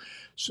show.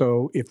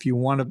 So if you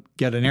want to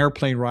get an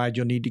airplane ride,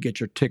 you'll need to get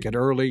your ticket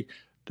early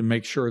to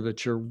make sure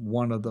that you're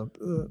one of the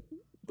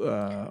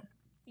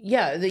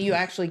Yeah, that you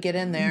actually get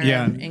in there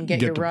Yeah, and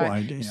get your the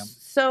ride. yeah.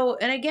 So,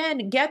 and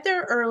again, get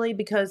there early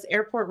because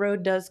Airport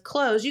Road does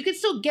close. You can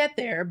still get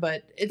there,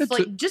 but it's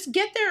like just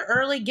get there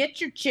early, get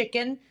your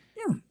chicken.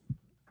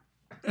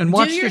 And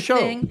watch your the show.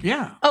 thing.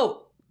 Yeah.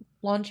 Oh,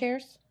 lawn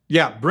chairs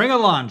Yeah. Bring a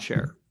lawn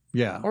chair.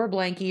 Yeah. or a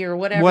blankie or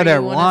whatever.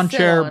 Whatever. you wanna Lawn sit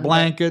chair, on,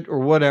 blanket, or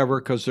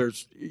whatever, because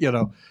there's,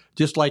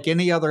 just like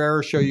any other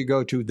air show you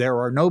go to, there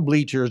are no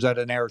bleachers at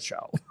an air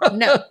show. but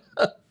no,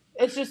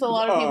 it's just a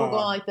lot of people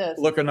going like this.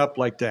 Looking up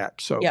like that.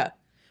 So Yeah.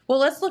 Well,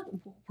 let's look.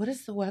 What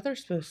is the weather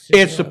supposed to be?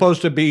 it's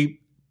supposed to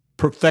be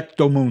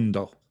perfecto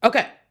mundo.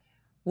 Okay.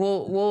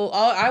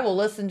 I will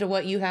listen to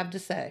what you have to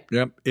say.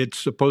 Yep. It's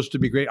supposed to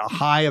be great. A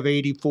high of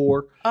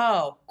 84.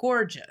 Oh,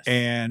 gorgeous.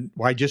 And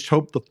I just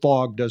hope the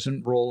fog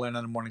doesn't roll in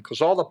the morning because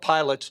all the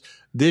pilots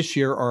this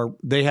year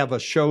they have a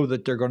show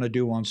that they're going to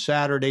do on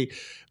Saturday.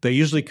 They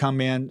usually come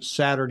in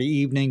Saturday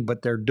evening,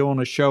 but they're doing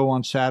a show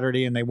on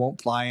Saturday and they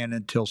won't fly in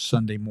until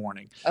Sunday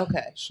morning.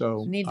 Okay.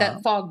 So Need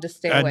that fog to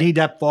stay I away. need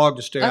that fog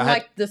to stay.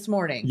 Unlike this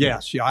morning.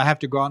 Yes, yeah, I have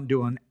to go out and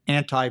do an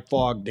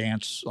anti-fog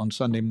dance on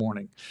Sunday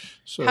morning.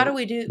 So How do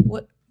we do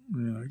what?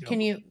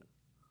 Can you?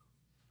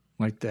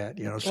 like that,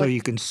 so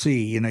you can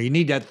see, you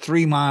need that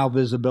 3-mile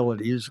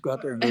visibility. You just go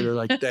out there and go there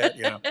like that,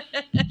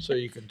 so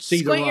you can see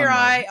Squint the your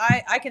runway.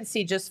 eye. I can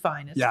see just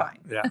fine. It's fine.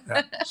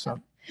 Yeah. So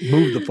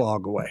move the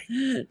fog away.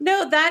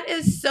 No, that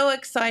is so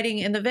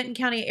exciting. And the Vinton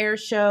County Air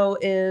Show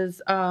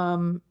is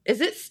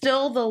it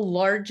still the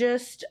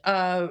largest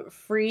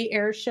free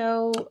air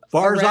show?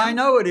 Far as I around?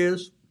 know, it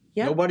is.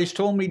 Yep. Nobody's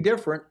told me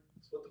different.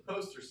 That's what the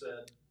poster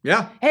said.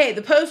 Yeah, Hey,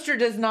 the poster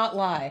does not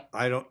lie.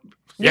 I don't.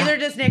 Neither Yeah.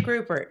 does Nick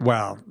Rupert.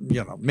 Well,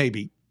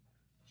 maybe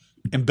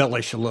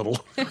embellish a little.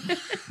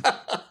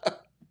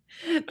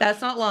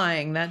 That's not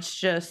lying. That's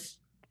just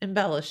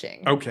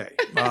embellishing. Okay,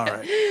 all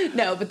right.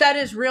 No, but that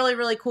is really,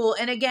 really cool.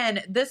 And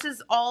again, this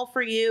is all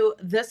for you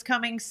this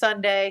coming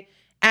Sunday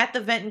at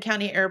the Vinton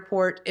County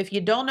Airport. If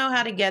you don't know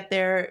how to get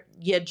there,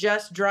 you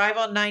just drive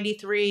on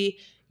 93.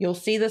 You'll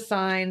see the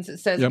signs. It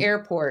says Yep.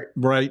 airport.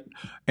 Right.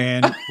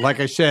 And like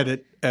I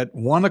said, at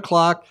 1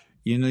 o'clock,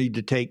 you need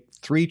to take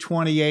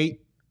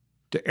 328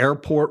 to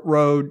Airport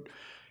Road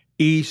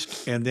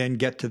East and then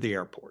get to the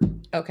airport.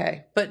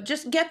 Okay. But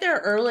just get there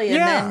early and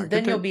Yeah, then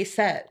get you'll there. be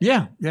set.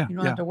 Yeah. You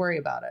don't have to worry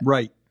about it.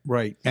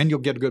 Right. And you'll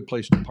get a good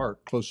place to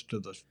park close to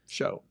the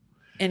show.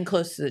 And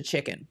close to the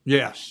chicken.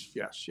 Yes.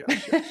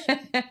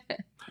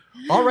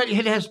 All right.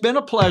 It has been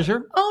a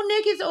pleasure. Oh,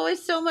 Nick, it's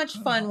always so much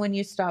fun when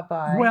you stop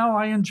by. Well,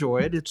 I enjoy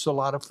it. It's a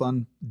lot of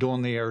fun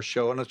doing the air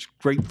show, and it's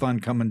great fun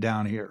coming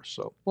down here.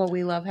 So, Well,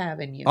 we love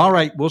having you. all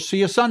right. We'll see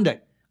you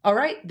Sunday. All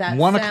right, that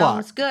 1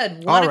 sounds o'clock.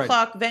 good. All 1 right.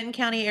 o'clock, Vinton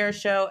County Air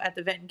Show at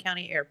the Vinton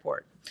County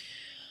Airport.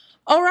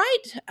 All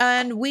right,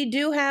 and we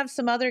do have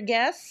some other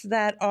guests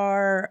that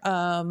are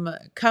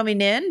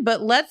coming in,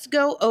 but let's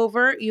go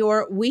over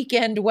your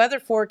weekend weather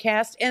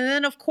forecast, and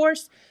then, of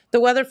course, the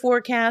weather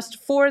forecast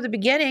for the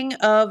beginning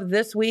of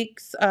this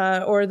week's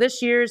or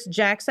this year's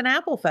Jackson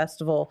Apple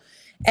Festival.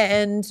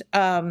 And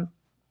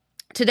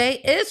today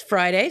is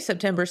Friday,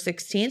 September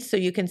 16th, so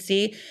you can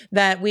see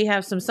that we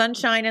have some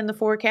sunshine in the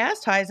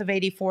forecast, highs of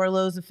 84,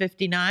 lows of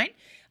 59.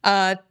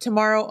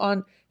 Tomorrow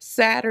on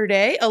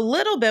Saturday, a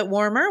little bit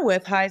warmer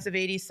with highs of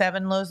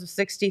 87, lows of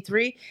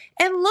 63.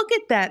 And look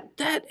at that.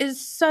 That is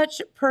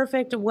such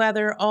perfect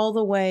weather all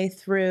the way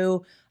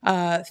through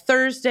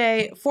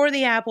Thursday for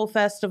the Apple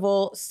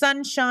Festival.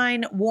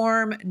 Sunshine,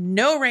 warm,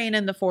 no rain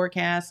in the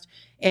forecast.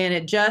 And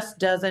it just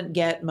doesn't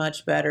get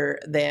much better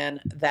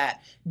than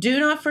that. Do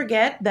not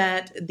forget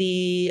that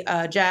the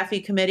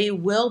Jaffe Committee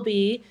will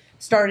be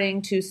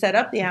starting to set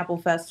up the Apple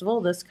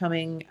Festival this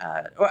coming,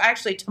 or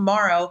actually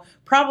tomorrow,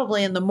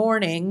 probably in the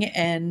morning,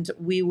 and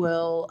we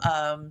will,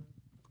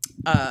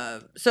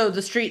 so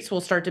the streets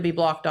will start to be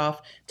blocked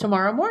off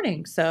tomorrow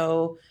morning.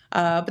 So,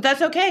 but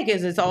that's okay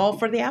because it's all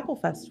for the Apple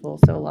Festival,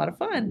 so a lot of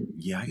fun.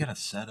 Yeah, I gotta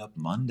set up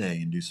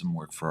Monday and do some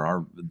work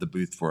for the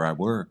booth where I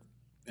work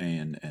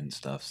and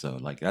stuff. So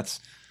like it's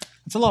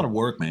a lot of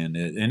work, man,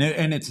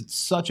 and it's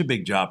such a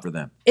big job for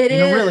them. It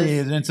is. Really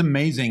is, and it's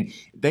amazing.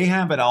 They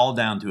have it all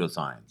down to a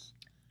science.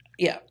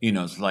 Yeah.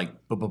 It's like,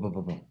 but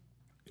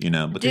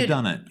Dude, they've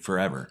done it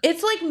forever.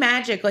 It's like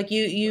magic. Like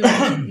you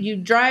you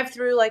drive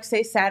through, like,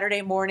 say,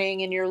 Saturday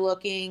morning and you're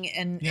looking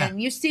and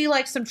you see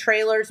like some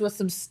trailers with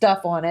some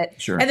stuff on it.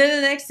 Sure. And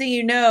then the next thing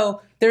you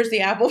know, there's the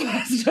Apple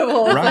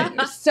Festival.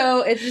 Right.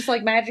 So it just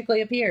like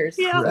magically appears.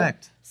 Yeah.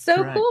 Correct. So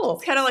Correct. cool.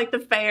 It's kind of like the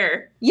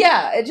fair.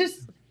 Yeah. It just,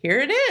 here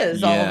it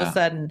is all of Yeah. a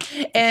sudden.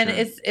 And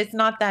Sure. it's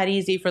not that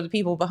easy for the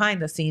people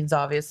behind the scenes,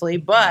 obviously,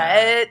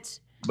 but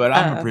But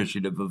I'm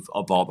appreciative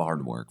of all the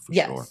hard work, for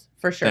yes, sure.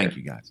 for sure. Thank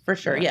you, guys. For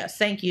sure. Yeah. Yes.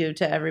 Thank you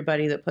to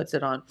everybody that puts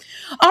it on.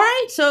 All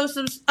right. So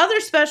some other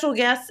special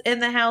guests in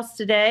the house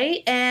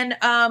today. And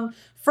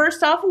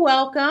first off,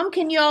 welcome.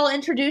 Can you all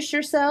introduce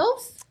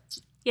yourselves?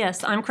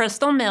 Yes, I'm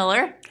Crystal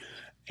Miller.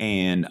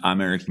 And I'm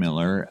Eric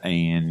Miller,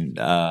 and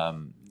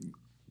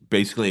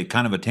basically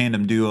kind of a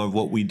tandem duo of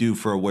what we do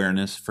for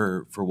awareness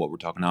for what we're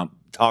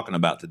talking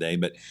about today.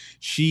 But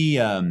she's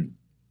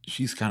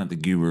kind of the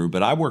guru,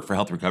 but I work for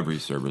Health Recovery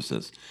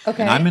Services.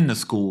 Okay. And I'm in the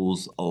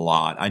schools a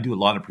lot. I do a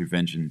lot of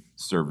prevention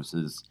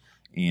services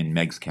in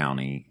Meigs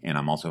County, and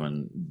I'm also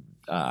in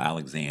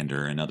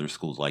Alexander and other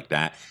schools like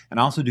that. And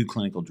I also do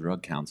clinical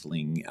drug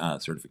counseling.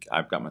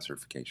 I've got my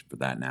certification for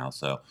that now.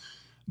 So,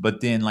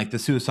 but then like the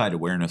suicide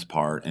awareness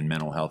part and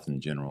mental health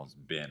in general has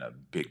been a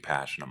big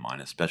passion of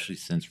mine, especially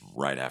since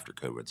right after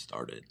COVID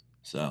started.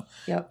 So,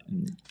 Yep.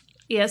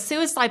 Yeah,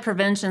 suicide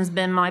prevention's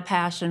been my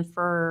passion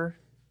for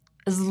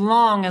as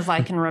long as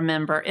I can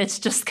remember. It's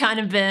just kind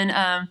of been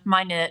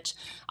my niche.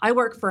 I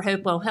work for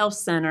Hopewell Health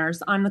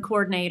Centers. I'm the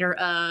coordinator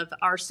of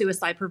our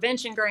suicide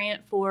prevention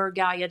grant for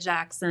Gallia,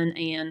 Jackson,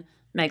 and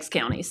Meigs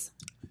counties.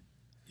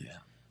 yeah.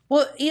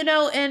 Well,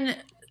 and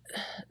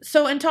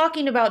so in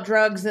talking about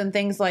drugs and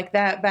things like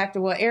that, back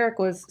to what Eric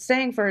was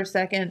saying for a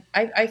second,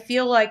 I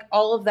feel like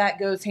all of that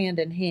goes hand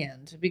in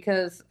hand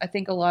because I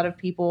think a lot of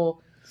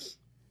people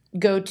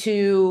go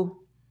to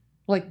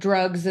like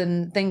drugs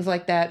and things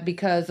like that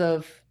because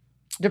of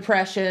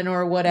depression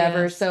or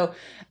whatever. Yes. So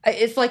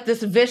it's like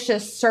this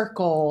vicious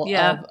circle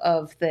Yeah.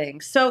 of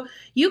things. So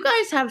you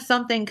guys have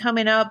something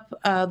coming up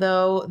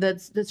though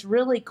that's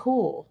really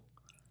cool.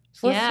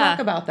 So let's Yeah. talk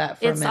about that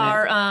for a It's minute.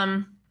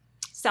 our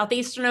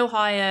Southeastern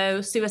Ohio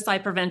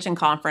Suicide Prevention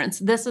Conference.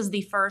 This is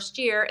the first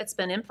year it's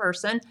been in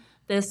person.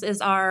 This is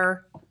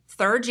our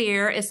third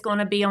year. It's going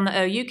to be on the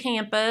OU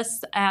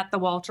campus at the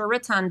Walter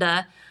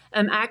Rotunda.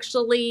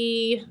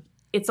 Actually,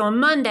 it's on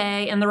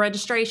Monday, and the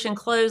registration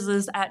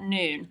closes at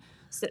noon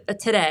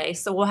today,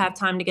 so we'll have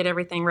time to get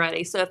everything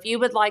ready. So if you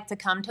would like to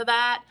come to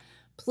that,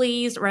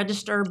 please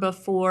register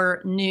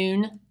before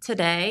noon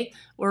today.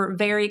 We're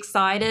very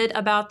excited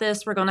about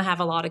this. We're going to have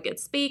a lot of good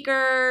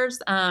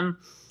speakers,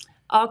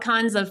 all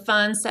kinds of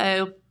fun.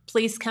 So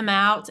please come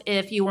out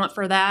if you want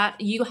for that.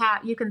 You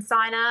can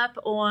sign up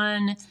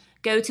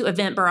go to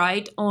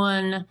Eventbrite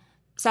on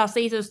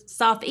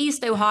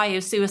Southeast Ohio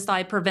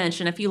Suicide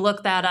Prevention. If you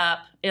look that up,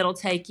 it'll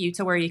take you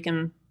to where you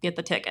can get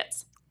the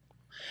tickets.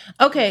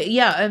 Okay,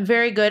 yeah,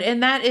 very good.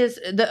 And that is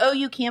the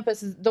OU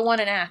campus, is the one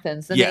in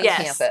Athens, the main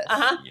Yes. campus.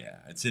 Uh-huh. Yeah,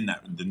 it's in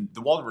that.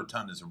 The Walter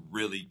Rotunda is a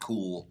really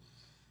cool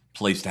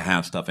place to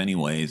have stuff,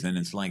 anyways, and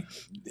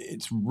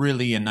it's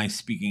really a nice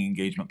speaking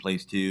engagement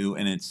place too,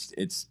 and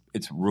it's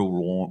real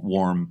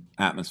warm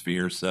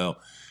atmosphere. So,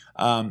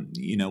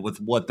 with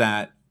what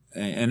that,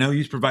 and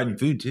OU's providing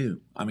food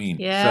too. I mean,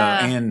 Yeah.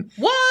 So, and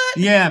What?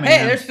 yeah, man.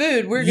 Hey, there's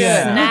food. We're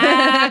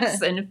Yeah. good.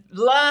 Snacks and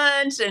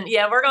lunch, and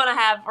yeah, we're gonna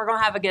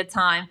have a good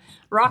time.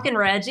 Rockin'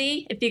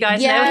 Reggie, if you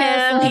guys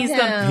Yes, know love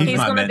him, him. He's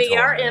my gonna be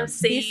mentor, our man.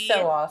 MC. He's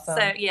so awesome.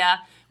 So yeah,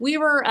 we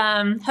were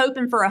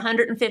hoping for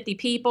 150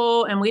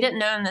 people, and we didn't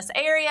know in this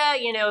area,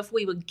 if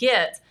we would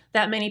get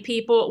that many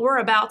people. We're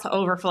about to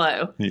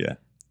overflow. Yeah,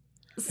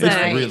 So, it's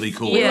really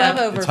cool. We Yeah. love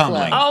It's overflow.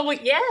 humbling. Oh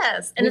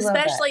yes, and We love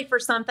especially for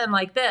something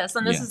like this,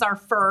 and this Yeah. is our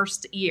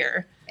first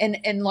year.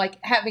 And like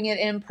having it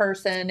in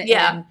person.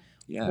 Yeah. And,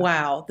 Yeah.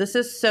 wow, this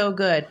is so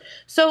good.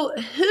 So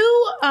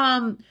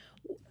who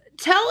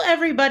tell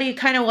everybody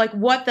kind of like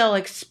what they'll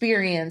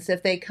experience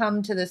if they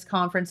come to this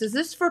conference. Is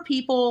this for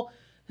people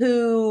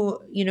who,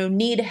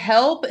 need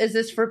help? Is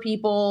this for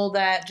people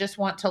that just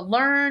want to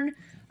learn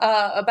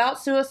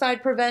about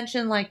suicide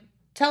prevention? Like,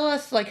 tell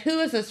us, like, who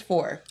is this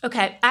for?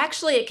 Okay.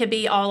 Actually, it could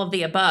be all of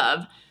the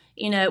above.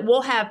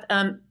 We'll have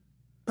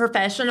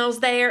professionals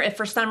there if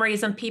for some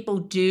reason people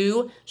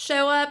do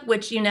show up,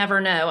 which you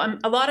never know.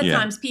 A lot of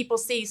times people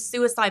see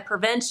suicide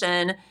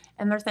prevention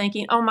and they're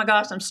thinking, oh my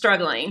gosh, I'm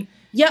struggling.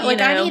 Yeah,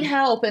 like I need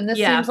help, and this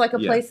seems like a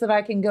place that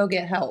I can go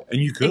get help. And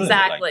you could.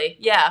 Exactly.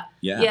 Yeah.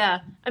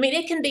 I mean,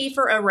 it can be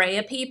for an array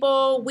of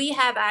people. We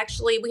had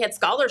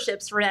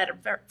scholarships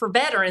for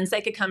veterans. They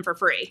could come for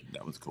free.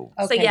 That was cool.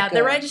 Okay, So,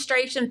 the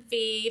registration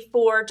fee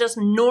for just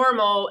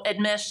normal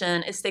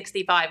admission is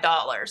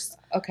 $65.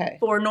 Okay.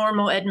 For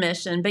normal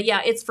admission. But,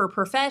 it's for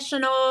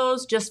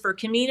professionals, just for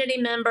community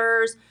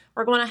members.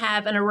 We're going to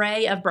have an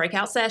array of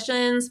breakout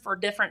sessions for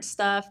different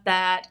stuff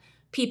that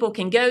people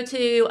can go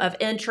to of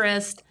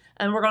interest.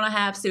 And we're going to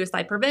have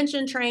suicide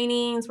prevention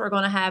trainings. We're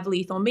going to have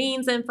lethal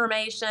means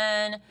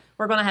information.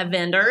 We're going to have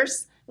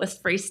vendors with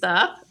free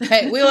stuff.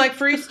 Hey, we like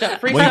free stuff.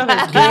 Free stuff is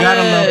good. You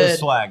gotta love the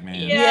swag,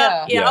 man.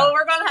 Yeah. Oh,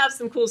 we're going to have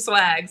some cool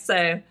swag.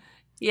 So,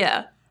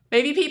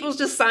 maybe people's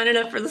just signing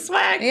up for the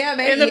swag. Yeah,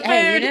 maybe. And the food.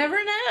 Hey, you never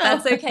know.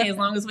 That's okay as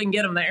long as we can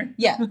get them there.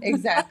 Yeah,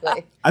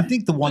 exactly. I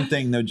think the one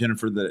thing though,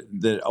 Jennifer,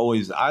 that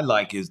always I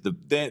like is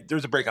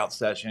there's a breakout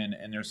session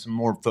and there's some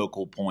more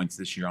focal points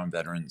this year on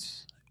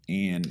veterans.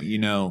 And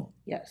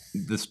yes,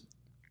 this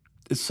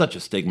is such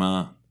a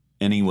stigma,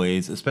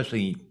 anyways,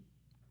 especially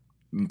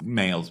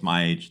males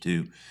my age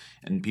too,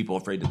 and people are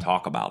afraid to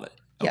talk about it.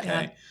 Okay,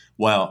 Yeah.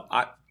 Well,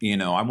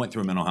 I went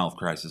through a mental health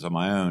crisis on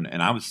my own,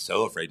 and I was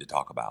so afraid to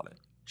talk about it.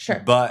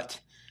 Sure. But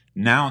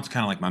now it's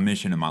kind of like my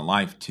mission in my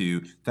life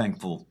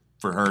thankful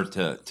for her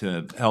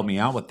to help me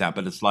out with that.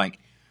 But it's like,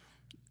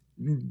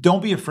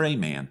 don't be afraid,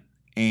 man.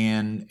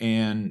 And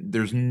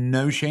there's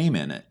no shame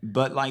in it.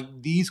 But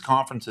like these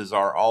conferences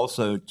are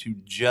also to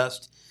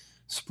just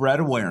spread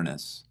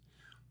awareness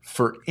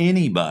for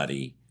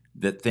anybody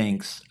that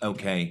thinks,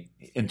 okay,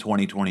 in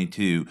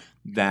 2022,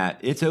 that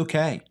it's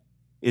okay.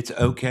 It's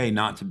okay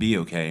not to be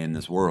okay in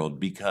this world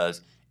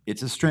because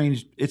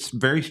it's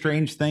very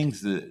strange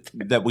things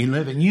that we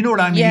live in. You know what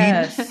I mean?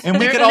 Yes. And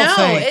we could all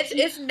say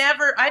it's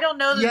never. I don't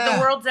know that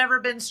the world's ever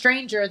been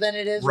stranger than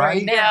it is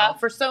right now Yeah.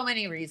 for so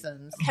many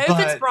reasons.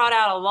 COVID's brought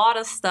out a lot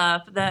of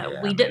stuff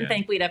that we didn't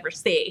think we'd ever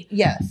see.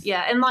 Yes.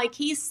 Yeah, and like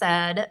he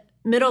said,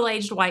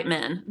 middle-aged white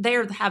men, they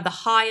have the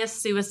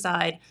highest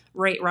suicide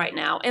rate right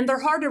now, and they're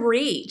hard to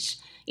reach.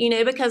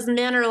 Because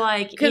men are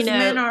like,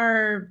 men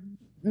are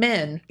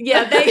men.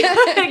 Yeah, they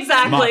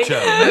exactly. Macho.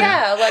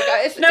 Yeah, like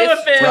it's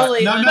offense,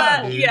 really, No,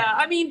 but dude. yeah,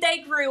 I mean, they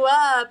grew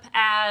up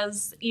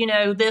as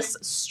this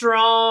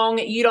strong.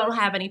 You don't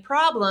have any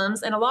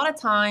problems, and a lot of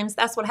times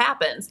that's what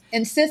happens.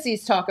 and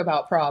sissies talk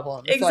about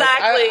problems. Like,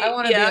 Exactly, I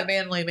want to yeah. be a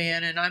manly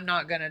man, and I'm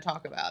not going to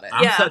talk about it.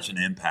 I'm such an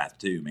empath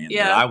too, man.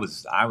 Yeah. I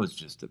was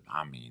just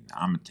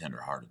I'm a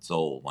tender-hearted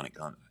soul when it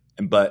comes,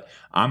 but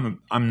I'm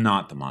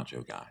not the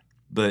macho guy.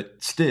 But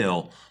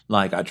still,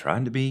 like I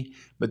tried to be.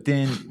 But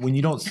then when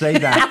you don't say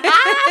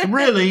that,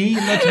 really,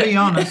 let's be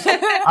honest.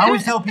 I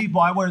always tell people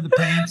I wear the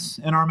pants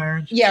in our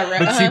marriage. Yeah, right.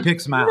 But she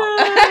picks them out.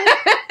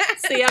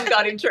 See, I've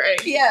got him trained.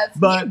 Yes,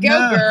 But go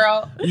no.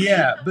 girl.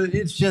 Yeah, but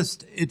it's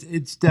just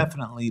it's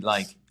definitely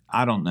like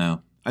I don't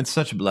know. It's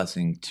such a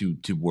blessing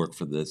to work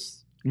for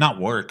this. Not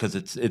work because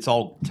it's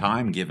all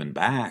time given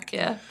back.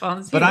 Yeah,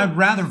 volunteer. But I'd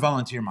rather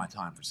volunteer my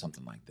time for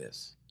something like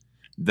this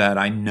that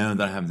I know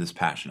that I have this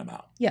passion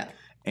about. Yeah,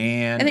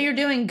 And and then you're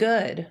doing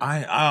good.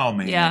 oh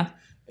man, Yeah.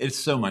 it's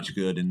so much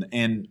good,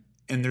 and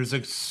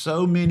there's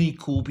so many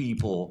cool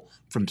people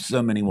from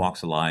so many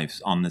walks of life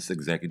on this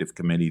executive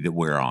committee that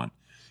we're on,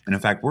 and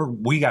in fact,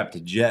 we got to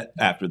jet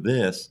after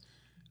this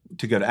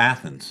to go to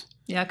Athens.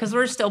 Yeah, because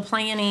we're still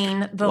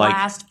planning the Like-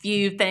 last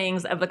few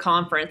things of the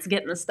conference,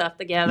 getting the stuff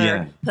together,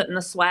 Yeah. putting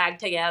the swag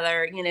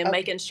together,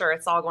 making sure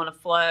it's all going to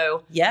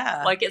flow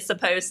Yeah. like it's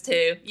supposed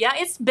to. Yeah,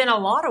 it's been a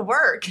lot of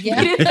work.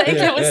 Yeah. You didn't think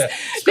it was going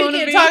Speaking to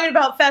of be. talking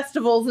about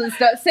festivals and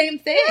stuff, same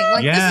thing.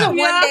 Like this is a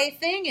Yeah. one day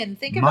thing, and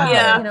think about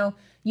Yeah. it.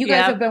 You guys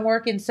Yeah. have been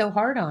working so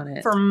hard on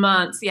it. For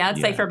months. Yeah, I'd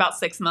say Yeah. for about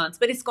 6 months,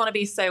 but it's going to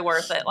be so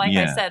worth it. Like I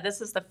Yeah. said,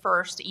 this is the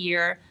first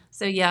year.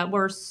 So, yeah,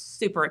 we're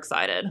super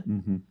excited.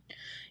 Mm-hmm.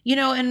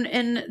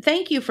 And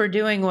thank you for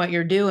doing what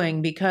you're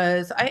doing,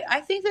 because I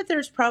think that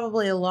there's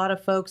probably a lot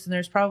of folks, and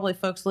there's probably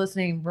folks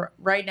listening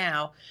right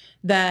now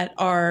that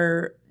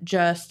are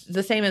just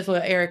the same as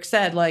what Eric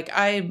said. Like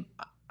I'm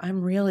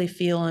really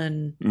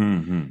feeling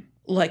Mm-hmm.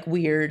 like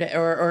weird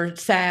or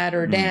sad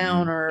or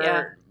down or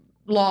Yeah.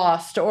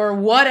 lost or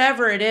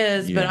whatever it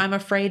is, but Yeah. I'm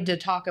afraid to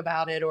talk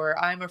about it, or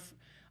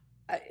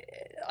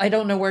I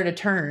don't know where to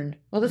turn.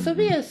 Well, this would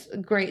be a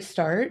great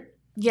start.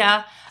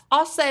 Yeah.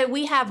 Also,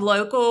 we have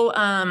local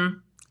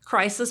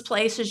crisis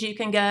places you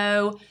can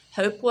go.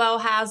 Hopewell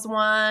has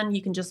one.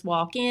 You can just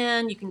walk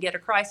in. You can get a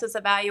crisis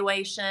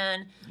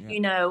evaluation.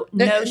 No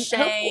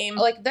shame.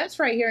 Like that's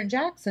right here in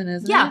Jackson,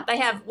 isn't it? Yeah, they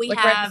have. We like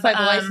have right beside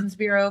the license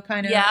bureau,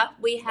 kind of. Yeah,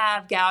 we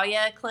have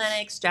Gallia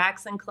clinics,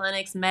 Jackson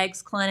clinics,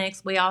 Meg's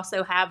clinics. We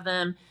also have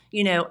them,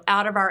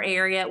 out of our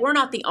area. We're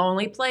not the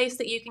only place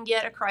that you can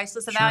get a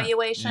crisis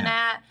evaluation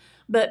Yeah. at,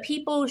 but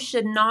people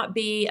should not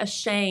be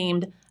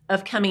ashamed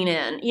of coming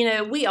in. You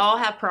know, we all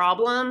have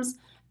problems,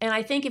 and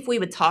I think if we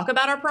would talk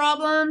about our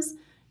problems,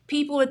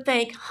 people would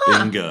think,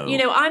 Bingo. you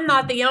know, I'm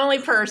not the only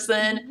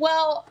person.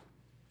 Well,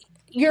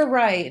 you're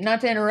right.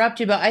 Not to interrupt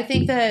you, but I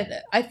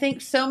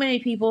think so many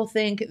people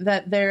think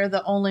that they're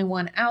the only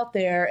one out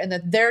there and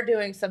that they're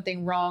doing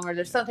something wrong or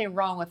there's something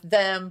wrong with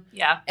them.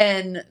 Yeah.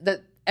 And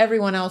that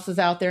everyone else is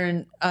out there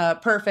and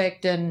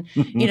perfect. And,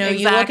 you know,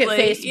 you look Exactly. at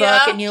Facebook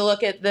Yeah. and you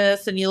look at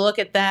this and you look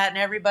at that and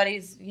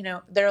everybody's, you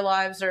know, their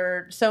lives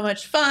are so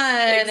much fun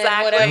and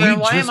Exactly. whatever. We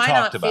And why just am I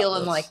talked not about feeling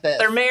this. like this?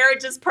 Their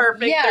marriage is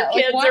perfect. Yeah, Their like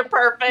kids why- are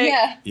perfect.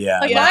 Yeah. Yeah.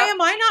 Like, Yeah. why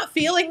am I not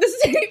feeling the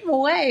same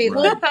way?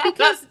 Well,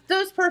 because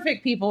those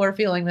perfect people are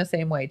feeling the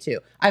same way too.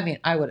 I mean,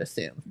 I would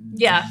assume.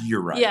 Yeah.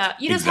 You're right. Yeah,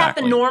 you just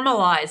Exactly. have to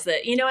normalize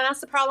it, you know, and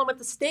that's the problem with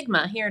the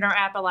stigma here in our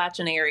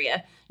Appalachian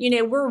area. You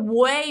know, we're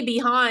way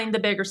behind the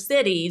bigger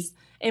cities,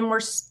 and we're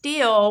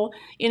still,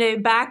 you know,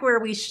 back where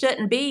we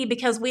shouldn't be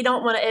because we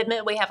don't want to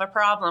admit we have a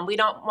problem. We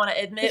don't want to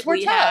admit 'Cause we're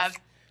we tough. have.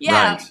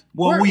 Yeah, Right.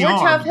 Well, We're we are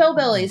tough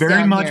hillbillies very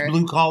down much here.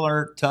 blue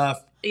collar,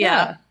 tough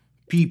yeah,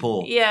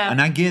 people. Yeah.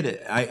 and I get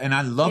it.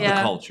 I love the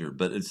Yeah. culture,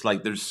 but it's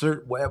like there's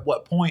certain. At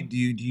what point do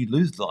you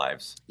lose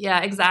lives? yeah,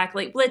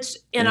 exactly. Which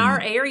in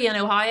our area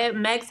in Ohio,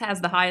 Meigs has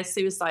the highest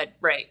suicide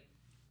rate.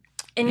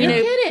 And you You're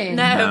know, kidding.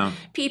 No.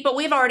 people,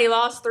 we've already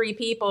lost 3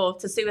 people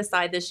to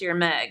suicide this year in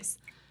Meigs.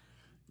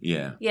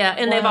 Yeah, Yeah,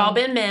 and they've Wow. all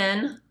been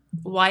men,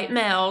 white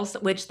males,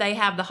 which they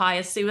have the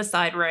highest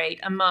suicide rate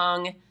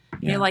among, you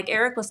Yeah. know, like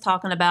Eric was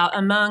talking about,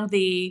 among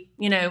the,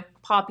 you know,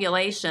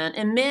 population.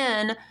 And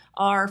men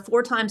are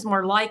 4 times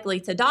more likely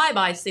to die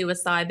by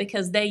suicide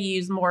because they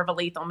use more of a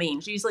lethal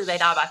means. Usually they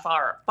die by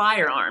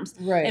firearms.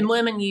 Right. And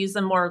women use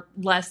a more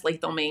less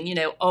lethal mean, you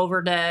know,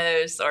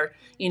 overdose or,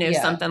 you know,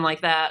 Yeah. something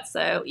like that.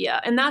 So, yeah.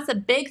 And that's a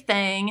big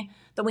thing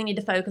that we need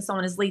to focus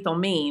on is lethal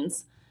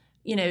means.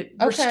 You know,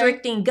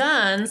 restricting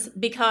guns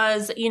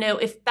because, you know,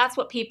 if that's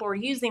what people are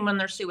using when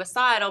they're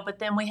suicidal, but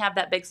then we have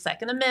that big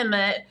Second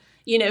Amendment,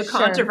 you know, Sure.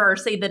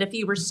 controversy that if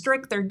you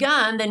restrict their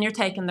gun, then you're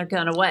taking their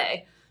gun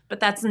away. But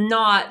that's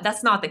not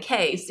the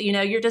case. You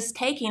know, you're just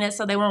taking it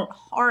so they won't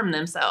harm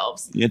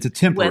themselves. it's a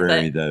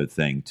temporary it. though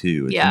thing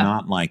too. It's Yeah.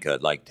 not like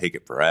take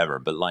it forever,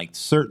 but like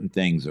certain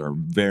things are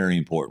very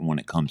important when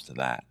it comes to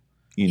that.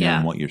 You know, Yeah.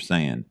 and what you're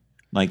saying,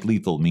 like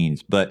lethal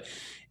means, but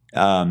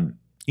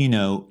you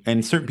know,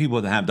 and certain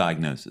people that have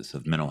diagnosis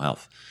of mental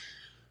health,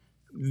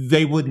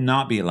 they would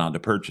not be allowed to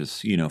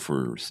purchase, you know,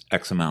 for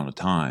X amount of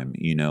time,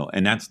 you know,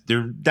 and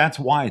that's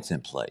why it's in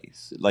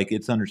place. Like,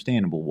 it's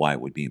understandable why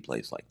it would be in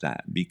place like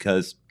that,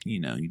 because, you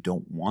know, you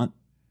don't want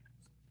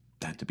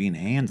that to be in the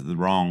hands of the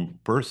wrong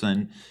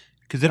person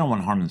because they don't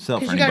want to harm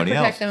themselves or Because you got to anybody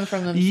protect else. them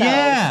from themselves.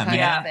 Yeah, kind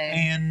Yeah. of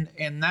thing.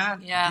 and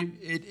that Yeah.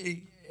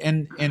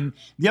 and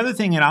the other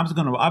thing, and I was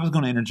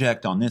gonna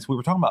interject on this. We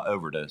were talking about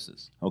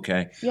overdoses,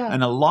 okay? Yeah.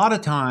 And a lot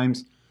of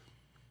times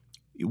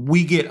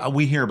we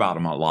hear about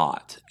them a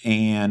lot,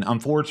 and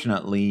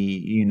unfortunately,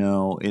 you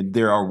know,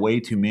 there are way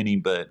too many.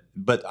 But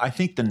I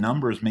think the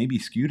numbers may be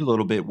skewed a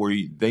little bit, where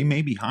they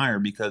may be higher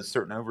because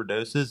certain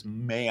overdoses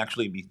may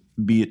actually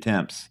be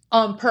attempts.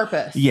 On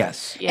purpose.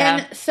 Yes. Yeah.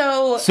 And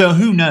so So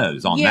who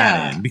knows on Yeah.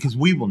 that end? Because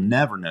we will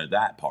never know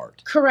that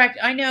part. correct.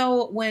 I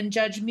know when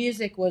Judge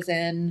Music was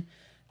in,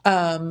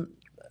 I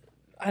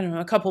don't know,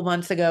 a couple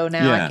months ago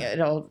now, Yeah. it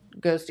all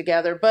goes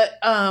together. But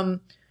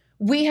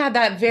we had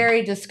that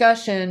very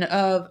discussion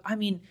of, I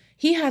mean,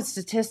 he had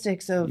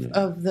statistics of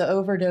the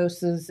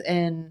overdoses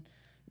in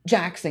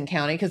Jackson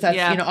County because that's,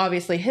 Yeah. you know,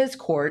 obviously his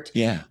court.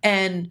 Yeah.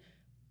 And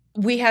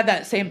we had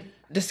that same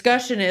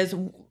discussion is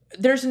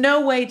there's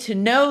no way to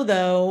know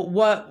though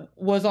what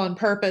was on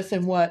purpose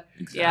and what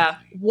Yeah.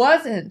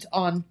 wasn't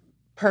on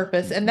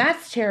purpose, and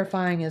that's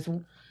terrifying as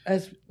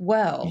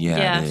well. Yeah.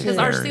 Yeah, it is because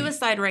our very-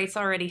 suicide rate's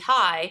already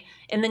high.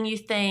 And then you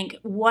think,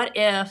 what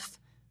if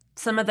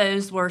some of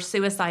those were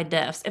suicide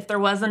deaths? If there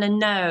wasn't a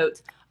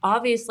note,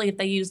 obviously, if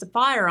they used a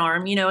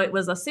firearm, you know, it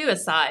was a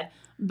suicide.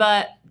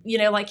 But, you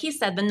know, like he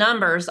said, the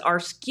numbers are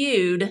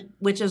skewed,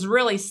 which is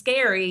really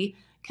scary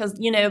because,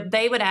 you know,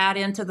 they would add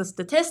into the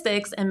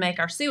statistics and make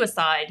our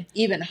suicide.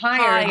 Even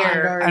higher. than it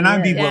Higher. already And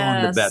I'd be is. willing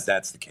to Yes. bet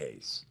that's the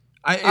case.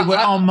 I would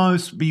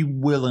almost be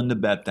willing to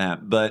bet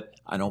that, but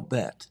I don't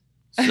bet.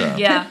 So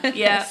Yeah,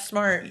 yeah.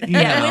 Smart. You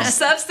Yeah, know. which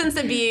substance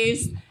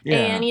abuse Yeah.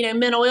 and, you know,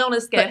 mental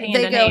illness go But hand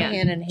they in go hand.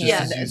 hand in hand.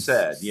 Just as you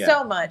said, yeah.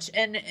 So much.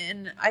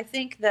 And I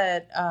think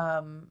that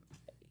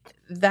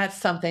that's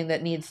something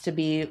that needs to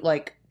be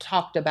like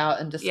talked about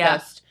and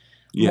discussed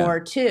Yeah. more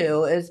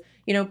too is,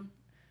 you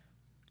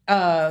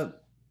know,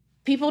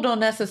 people don't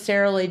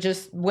necessarily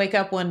just wake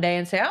up one day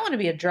and say, I want to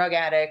be a drug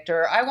addict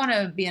or I want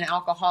to be an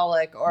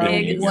alcoholic or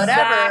Exactly.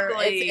 whatever.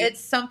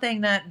 It's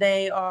something that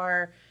they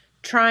are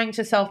trying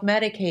to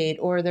self-medicate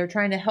or they're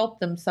trying to help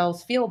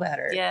themselves feel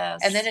better.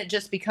 Yes. And then it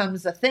just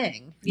becomes a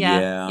thing.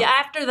 Yeah. Yeah.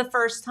 After the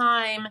first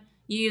time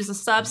you use a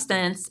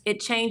substance, it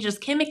changes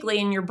chemically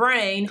in your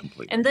brain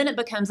Completely. and then it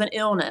becomes an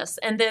illness.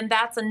 And then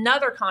that's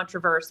another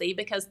controversy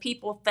because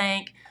people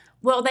think,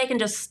 well, they can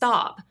just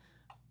stop.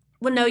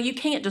 well, no, you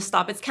can't just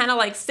stop. It's kind of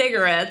like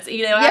cigarettes,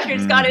 after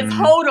it's got its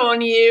hold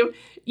on you,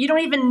 you don't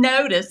even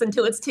notice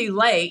until it's too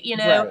late,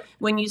 Right.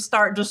 when you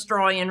start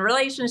destroying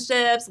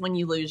relationships, when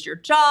you lose your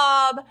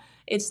job.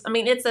 It's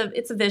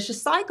a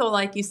vicious cycle,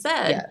 like you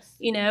said. Yes.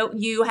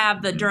 You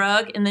have the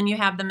drug and then you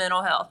have the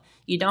mental health.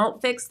 You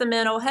don't fix the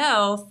mental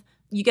health,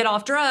 you get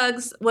off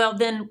drugs, well,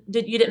 then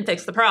you didn't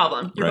fix the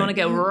problem. You're Right. going to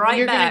go right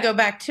You're back. going to go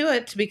back to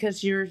it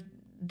because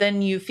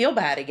then you feel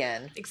bad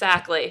again.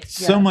 Exactly.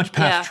 So much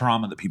past Yeah.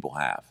 trauma that people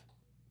have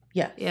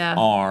Yeah.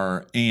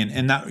 are,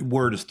 and that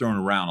word is thrown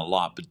around a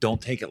lot, but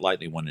don't take it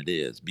lightly when it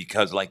is,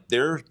 because like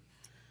there's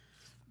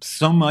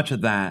so much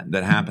of that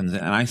happens,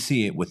 and I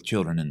see it with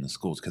children in the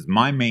schools, because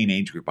my main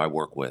age group I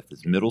work with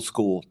is middle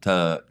school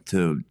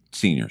to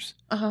seniors.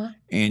 Uh-huh.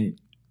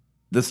 And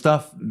the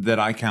stuff that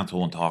I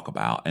counsel and talk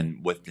about and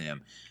with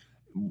them,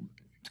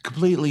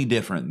 completely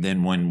different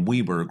than when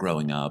we were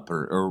growing up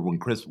or when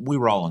we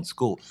were all in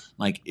school.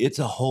 Like, it's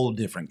a whole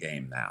different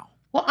game now.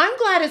 Well, I'm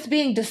glad it's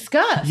being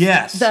discussed.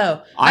 Yes.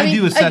 Though I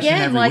do a session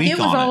again, every like week it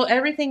was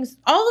on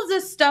all of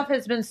this stuff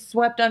has been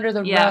swept under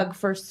the Yeah. rug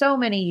for so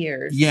many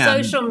years. Yeah.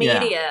 Social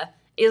media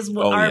is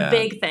Oh, our yeah.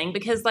 big thing,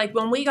 because like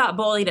when we got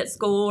bullied at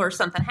school or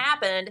something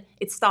happened,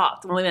 it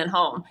stopped when we went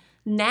home.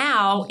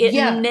 Now it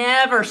Yeah.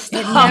 never It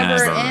stops.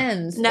 never Never.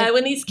 ends. No,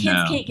 and these kids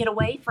No. can't get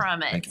away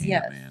from I it. can't,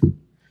 Yes. man.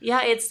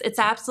 Yeah, it's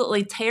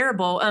absolutely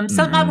terrible.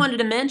 Something I Mhm. wanted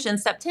to mention,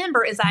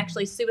 September is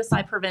actually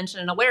Suicide Prevention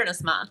and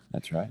Awareness Month.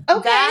 That's right.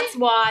 Okay. That's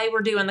why we're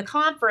doing the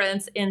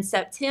conference in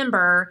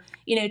September,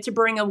 to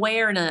bring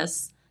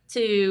awareness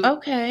to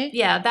Okay.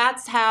 Yeah,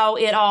 that's how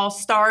it all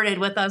started,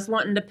 with us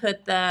wanting to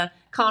put the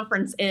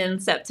conference in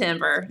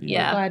September. I'm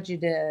Yeah. glad you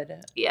did.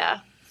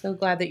 Yeah. So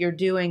glad that you're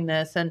doing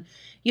this. And,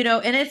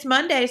 and it's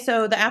Monday,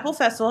 so the Apple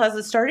Festival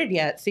hasn't started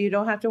yet, so you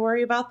don't have to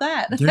worry about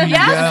that. There you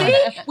Yeah, go.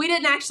 see? We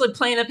didn't actually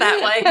plan it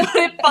that way,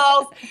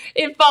 but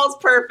it falls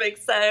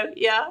perfect. So,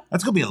 yeah.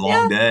 That's gonna be a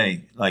long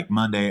day. Like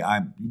Monday,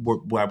 I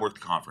work the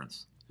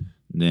conference,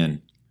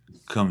 then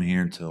come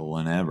here till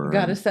whenever.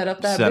 Got to and set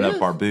up that set booth.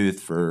 up our booth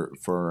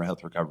for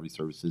health recovery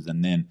services,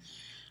 and then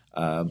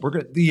we're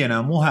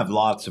gonna we'll have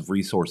lots of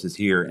resources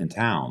here in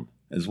town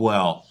as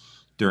well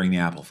during the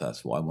Apple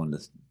Festival. I wanted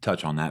to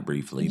touch on that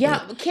briefly.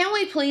 Yeah, but can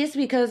we please?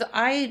 Because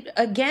I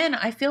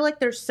feel like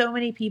there's so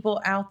many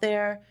people out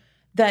there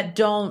that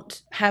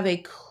don't have a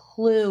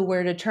clue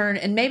where to turn,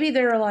 and maybe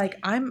they're like,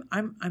 I'm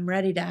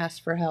ready to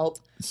ask for help,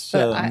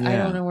 so but I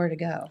yeah. don't know where to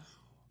go.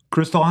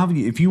 Crystal,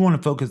 if you want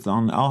to focus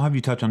on, I'll have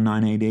you touch on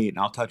 988, and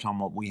I'll touch on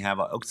what we have.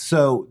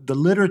 So the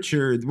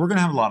literature, we're going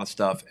to have a lot of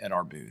stuff at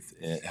our booth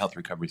at Health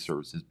Recovery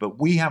Services, but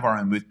we have our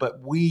own booth,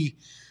 but we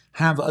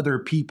have other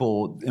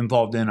people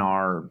involved in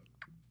our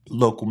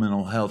local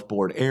mental health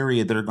board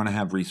area that are going to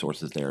have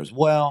resources there as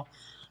well.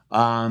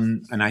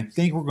 And I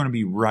think we're going to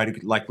be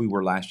right, like we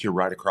were last year,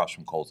 right across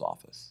from Cole's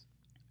office,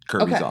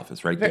 Kirby's Okay.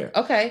 office right there.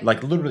 Okay.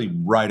 Like literally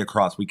right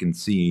across, we can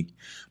see.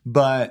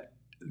 But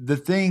the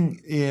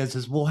thing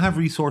is we'll have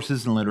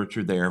resources and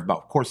literature there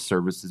about, of course,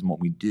 services and what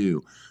we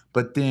do.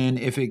 But then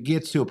if it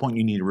gets to a point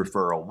you need a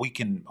referral, we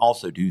can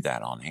also do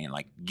that on hand.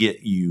 Like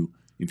if you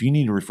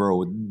need a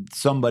referral,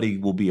 somebody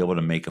will be able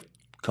to make a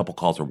couple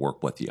calls or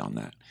work with you on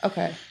that.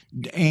 Okay.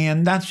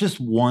 And that's just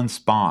one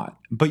spot.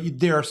 But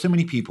there are so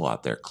many people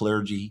out there,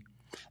 clergy.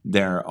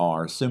 There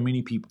are so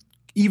many people,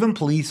 even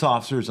police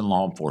officers and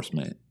law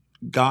enforcement.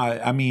 God,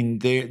 I mean,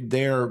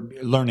 they're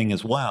learning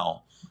as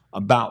well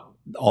about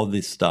all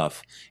this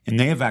stuff. And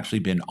they have actually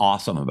been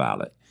awesome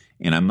about it.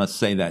 And I must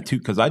say that too,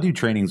 because I do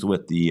trainings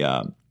with the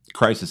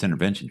crisis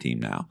intervention team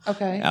now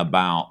Okay.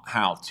 about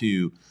how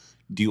to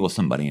deal with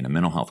somebody in a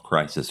mental health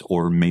crisis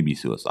or maybe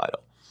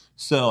suicidal.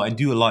 So I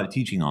do a lot of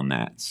teaching on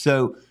that.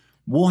 So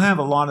we'll have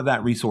a lot of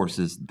that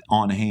resources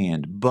on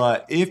hand.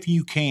 But if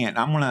you can't,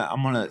 I'm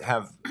gonna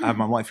have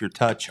my wife here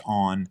touch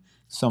on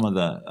some of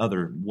the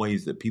other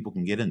ways that people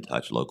can get in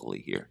touch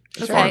locally here.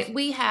 as far Okay,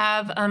 we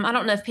have, I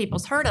don't know if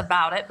people's heard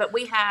about it, but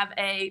we have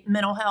a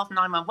mental health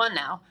 911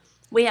 now.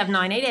 We have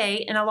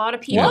 988, and a lot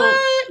of people.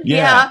 What?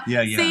 Yeah.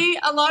 See,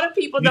 a lot of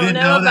people You don't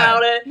didn't know know that.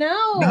 about it.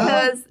 No.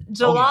 Because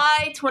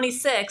July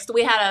 26th,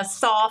 we had a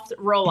soft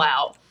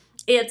rollout.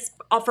 It's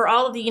for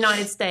all of the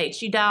United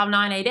States. You dial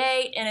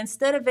 988, and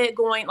instead of it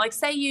going, like,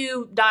 say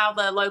you dial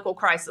the local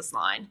crisis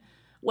line,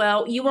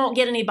 well, you won't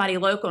get anybody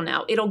local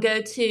now. It'll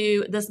go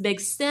to this big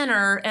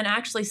center, and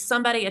actually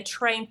somebody, a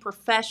trained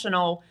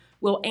professional,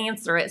 will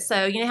answer it.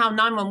 So you know how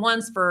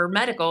 911's for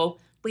medical,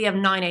 we have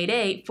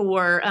 988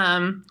 for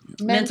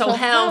mental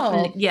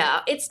health.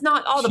 Yeah, it's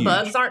not, all the Huge.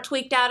 bugs aren't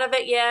tweaked out of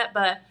it yet,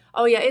 but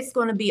oh yeah, it's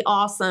going to be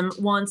awesome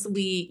once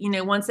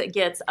once it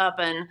gets up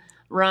and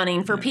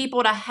running, for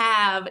people to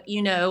have,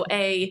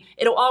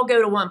 it'll all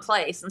go to one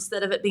place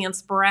instead of it being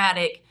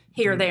sporadic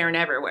here, there, and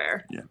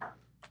everywhere.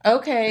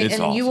 Okay, It's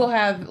and you will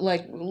have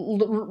like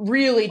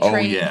really Oh,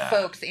 trained yeah.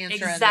 folks answering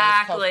those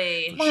calls.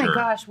 Exactly. My Sure.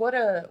 gosh, what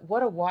a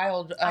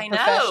wild I know.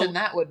 profession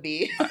that would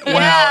be.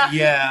 Well,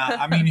 yeah.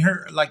 I mean,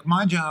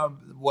 my job,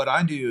 what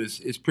I do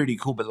is pretty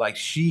cool. But like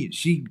she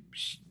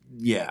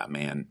yeah,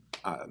 man.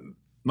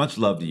 Much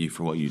love to you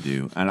for what you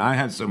do, and I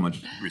have so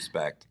much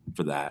respect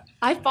for that.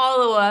 I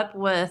follow up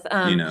with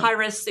You know.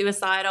 high-risk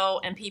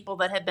suicidal and people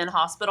that have been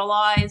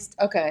hospitalized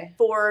Okay.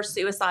 for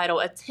suicidal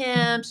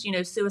attempts,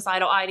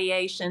 suicidal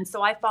ideation.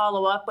 So I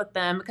follow up with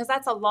them because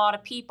that's a lot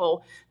of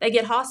people. They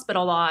get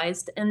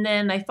hospitalized and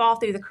then they fall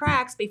through the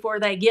cracks before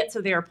they get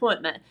to their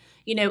appointment.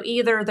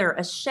 Either they're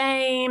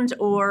ashamed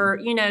or,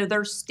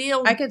 they're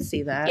still I could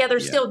see that. yeah, they're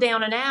still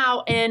down and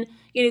out. And,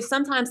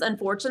 sometimes,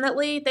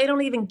 unfortunately, they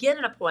don't even get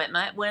an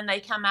appointment when they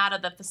come out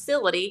of the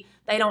facility.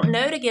 They don't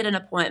know to get an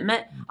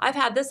appointment. I've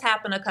had this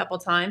happen a couple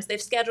times.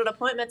 They've scheduled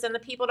appointments and the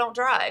people don't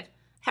drive.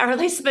 How are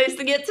they supposed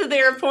to get to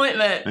their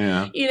appointment?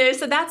 Yeah.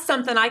 So that's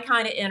something I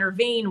kind of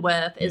intervene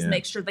with is Yeah.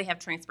 make sure they have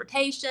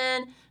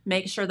transportation,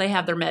 make sure they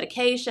have their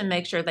medication,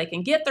 make sure they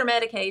can get their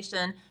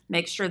medication,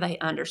 make sure they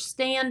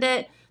understand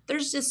it.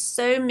 There's just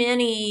so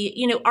many,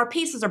 our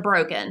pieces are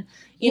broken.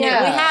 We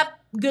have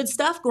good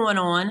stuff going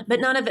on, but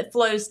none of it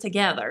flows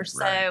together.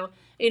 So,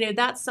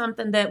 that's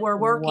something that we're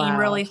working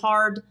really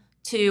hard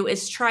to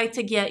is try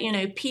to get,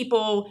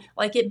 people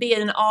like it be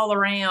an all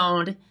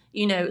around,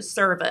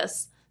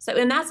 service. So,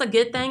 and that's a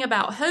good thing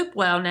about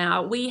Hopewell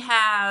now. We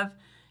have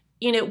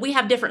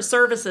different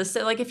services.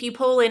 So like if you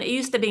pull in, it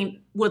used to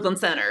be Woodland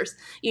Centers.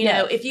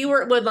 If you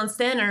were at Woodland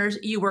Centers,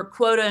 you were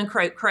quote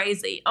unquote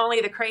crazy. Only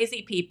the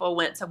crazy people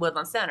went to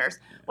Woodland Centers.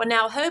 Well,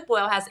 now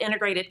Hopewell has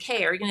integrated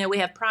care. We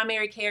have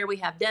primary care, we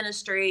have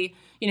dentistry,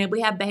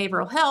 we have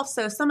behavioral health.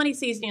 So if somebody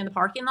sees you in the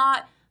parking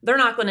lot, they're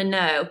not going to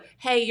know,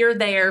 hey, you're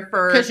there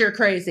for... Because you're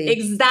crazy.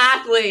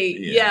 Exactly.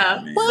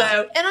 Yeah.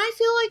 Well, and I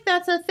feel like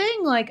that's a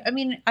thing. Like, I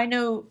mean, I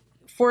know...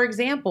 For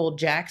example,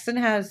 Jackson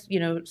has,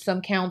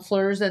 some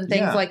counselors and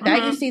things like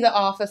that. You see the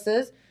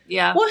offices.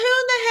 Yeah. Well, who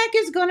in the heck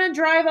is going to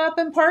drive up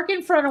and park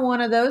in front of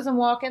one of those and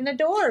walk in the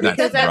door? That's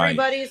Because right.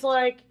 everybody's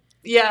like,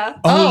 yeah.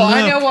 oh,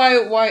 I know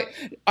why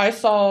I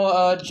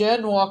saw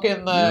Jen walk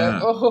in the,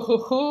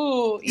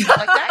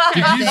 like that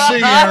Did kind you of thing.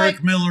 see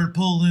Eric Miller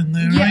pull in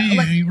there? Yeah, He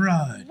like- ain't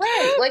right.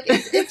 Right, like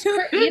it's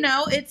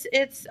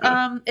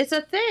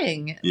a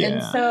thing, and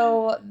Yeah.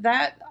 so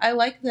that I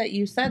like that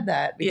you said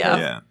that because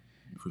Yeah,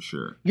 for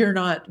sure. you're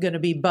not going to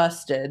be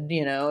busted,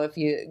 if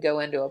you go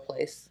into a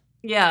place.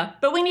 Yeah,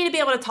 but we need to be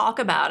able to talk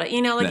about it.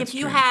 Like That's if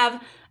you true.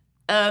 have,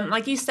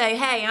 like you say,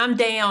 hey, I'm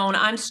down,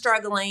 I'm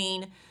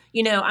struggling,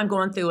 I'm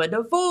going through a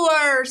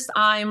divorce,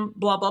 I'm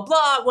blah, blah,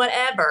 blah,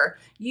 whatever.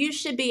 You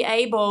should be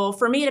able,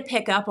 for me to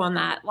pick up on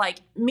that,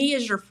 like me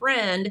as your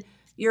friend,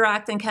 you're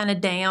acting kind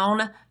of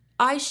down.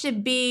 I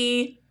should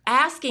be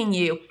asking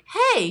you,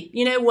 hey,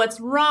 what's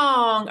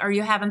wrong? Are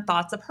you having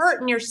thoughts of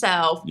hurting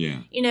yourself? Yeah.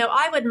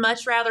 I would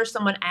much rather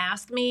someone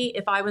ask me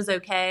if I was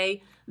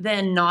okay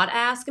than not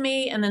ask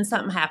me and then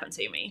something happened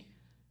to me.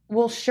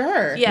 Well,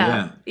 sure.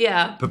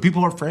 Yeah. But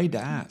people are afraid to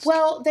ask.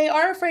 Well, they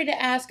are afraid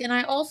to ask, and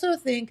I also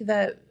think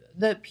that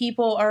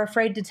people are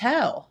afraid to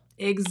tell.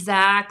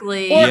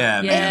 Exactly. Or-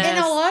 Yeah, man.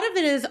 And a lot of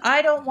it is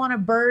I don't want to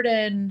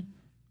burden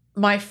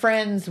my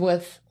friends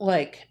with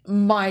like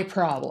my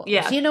problems.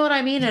 Yeah. You know what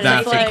I mean? And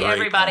That's it's a like, great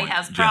everybody point,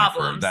 has Jennifer.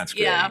 problems. That's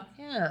great. Yeah.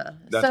 yeah.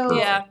 That's So, a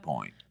perfect Yeah.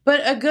 point.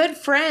 but a good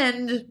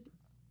friend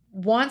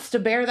wants to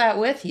bear that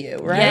with you,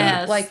 right?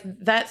 Yes. Like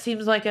that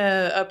seems like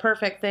a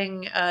perfect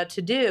thing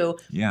to do.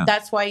 Yeah.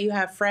 That's why you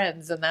have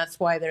friends, and that's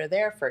why they're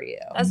there for you.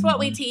 That's what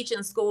we teach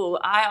in school.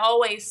 I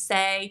always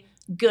say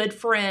good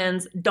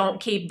friends don't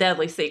keep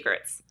deadly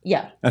secrets.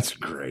 Yeah. That's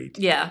great.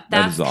 Yeah.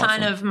 That That's is awesome.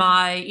 kind of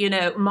my,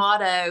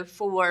 motto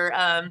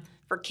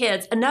for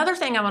kids. Another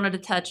thing I wanted to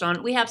touch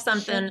on, we have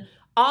something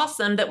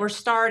awesome that we're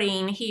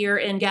starting here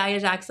in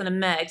Gallia Jackson and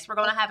Meigs. We're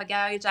going to have a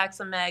Gallia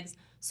Jackson Meigs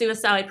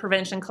Suicide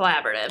Prevention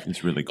Collaborative.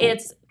 It's really cool.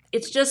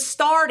 It's just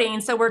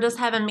starting, so we're just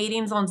having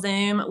meetings on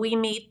Zoom. We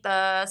meet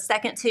the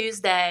second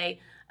Tuesday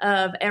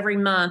of every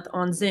month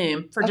on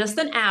Zoom for just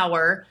an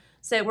hour.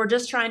 So we're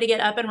just trying to get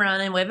up and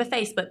running. We have a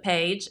Facebook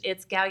page.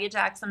 It's Gallia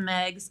Jackson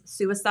Meigs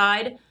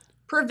Suicide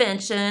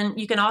Prevention.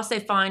 You can also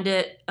find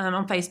it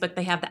on Facebook.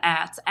 They have the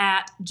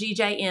at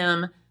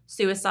GJM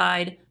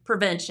Suicide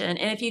Prevention.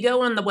 And if you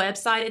go on the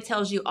website, it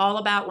tells you all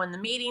about when the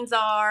meetings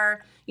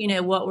are,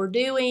 what we're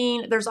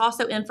doing. There's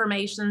also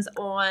information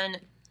on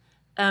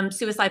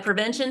suicide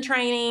prevention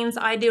trainings.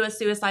 I do a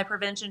suicide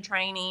prevention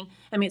training.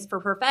 I mean, it's for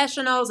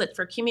professionals, it's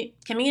for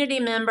community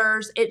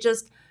members. It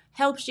just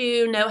helps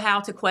you know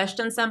how to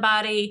question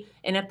somebody,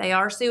 and if they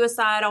are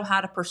suicidal, how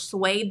to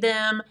persuade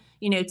them,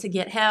 to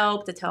get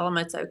help, to tell them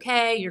it's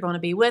okay, you're going to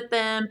be with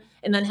them,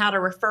 and then how to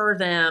refer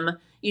them,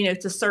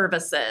 to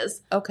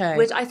services. Okay.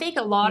 Which I think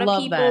a lot of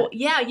Love people,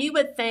 that. you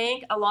would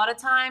think a lot of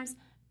times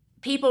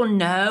people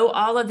know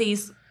all of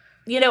these,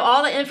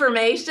 all the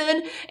information,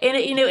 and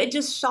it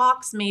just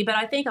shocks me. But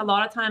I think a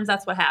lot of times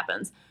that's what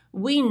happens.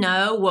 We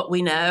know what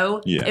we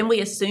know, and we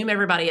assume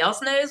everybody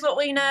else knows what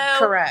we know.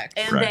 Correct.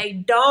 And Right. they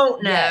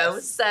don't know.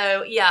 Yes.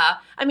 So,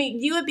 I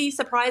mean, you would be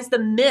surprised the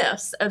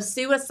myths of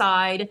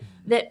suicide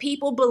that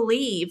people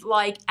believe,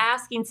 like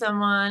asking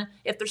someone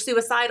if they're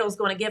suicidal is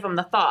going to give them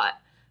the thought.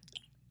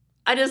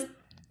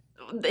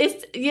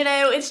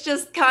 It's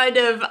just kind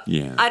of,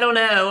 Yeah. I don't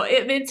know.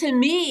 To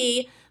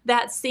me,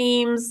 that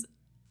seems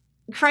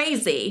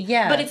crazy.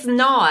 Yeah. But it's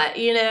not,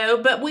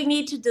 but we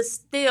need to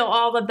distill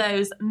all of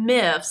those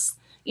myths,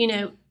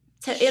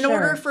 in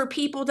order for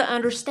people to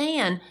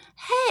understand,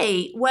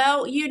 hey,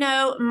 well,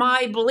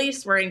 my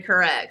beliefs were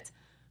incorrect,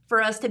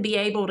 for us to be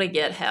able to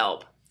get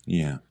help.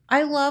 Yeah.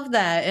 I love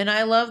that. And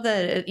I love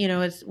that,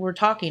 we're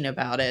talking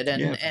about it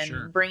and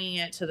sure. bringing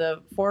it to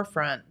the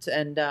forefront.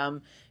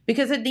 And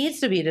because it needs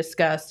to be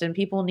discussed and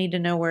people need to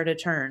know where to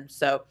turn.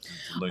 So,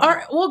 all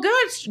right, well,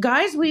 good,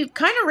 guys, we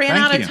kind of ran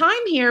out of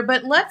time here,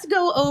 but let's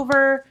go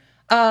over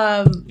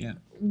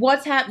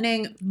what's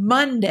happening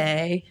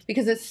Monday,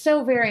 because it's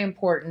so very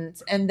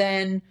important. And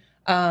then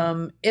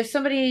if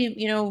somebody,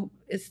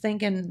 is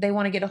thinking they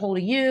want to get a hold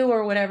of you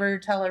or whatever,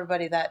 tell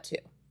everybody that too.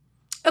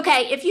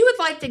 Okay, if you would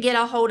like to get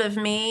a hold of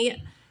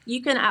me,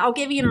 I'll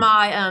give you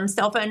my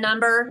cell phone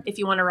number if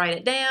you want to write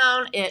it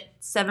down. It's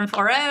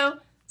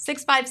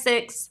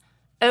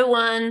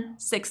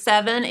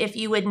 740-656-0167 if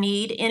you would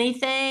need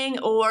anything,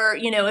 or,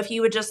 if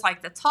you would just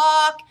like to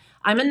talk.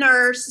 I'm a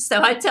nurse,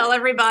 so I tell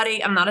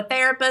everybody I'm not a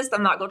therapist.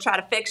 I'm not going to try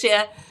to fix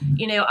you.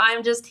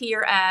 I'm just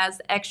here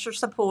as extra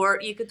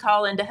support. You could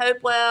call into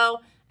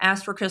Hopewell,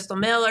 ask for Crystal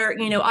Miller.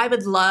 I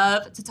would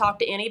love to talk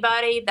to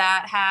anybody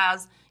that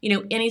has,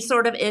 any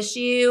sort of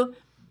issue.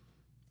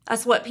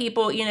 That's what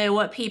people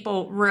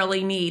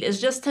really need, is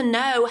just to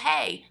know,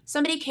 hey,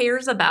 somebody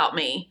cares about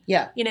me.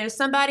 Yeah.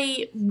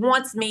 Somebody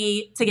wants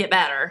me to get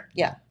better.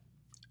 Yeah.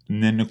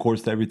 And then, of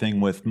course, everything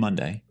with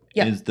Monday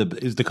is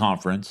the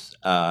conference,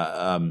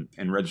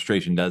 and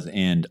registration does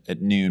end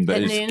at noon. But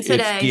at it's noon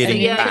today.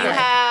 getting So, back. you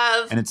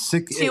have and it's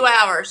 2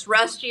 hours.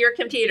 Rush to your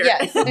computer.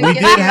 Yes. We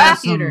did have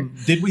some.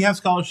 Did we have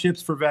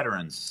scholarships for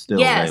veterans still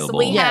available?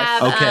 We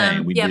have. Okay,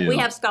 we do. We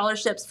have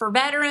scholarships for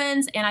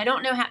veterans, and I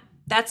don't know how.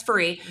 That's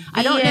free.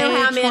 I don't know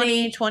how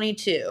many.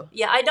 2022.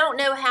 Yeah, I don't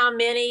know how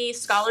many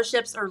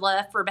scholarships are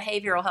left for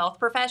behavioral health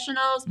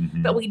professionals,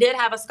 Mm-hmm. but we did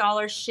have a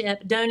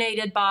scholarship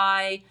donated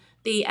by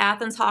the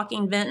Athens,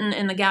 Hawking, Vinton,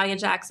 and the Gallia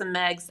Jackson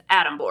Meggs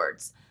Atom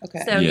boards.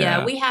 Okay. So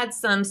Yeah. we had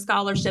some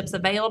scholarships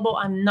available.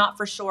 I'm not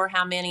for sure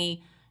how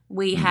many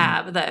we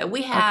have, though.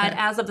 We had,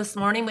 as of this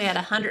morning, we had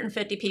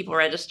 150 people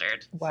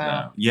registered.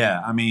 Wow.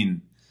 Yeah, I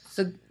mean,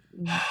 So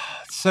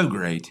it's so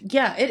great.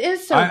 yeah, it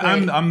is so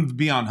great. I'm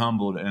beyond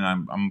humbled, and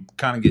I'm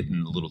kind of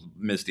getting a little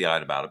misty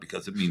eyed about it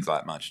because it means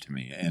that much to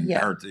me, and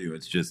her too.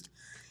 It's just,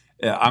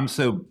 I'm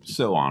so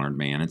honored,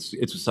 man.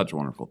 It's such a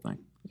wonderful thing.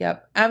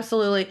 Yep,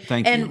 absolutely.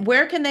 Thank and you.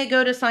 where can they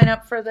go to sign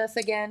up for this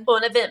again?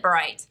 On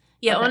Eventbrite.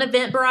 Yeah, Okay. on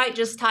Eventbrite,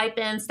 just type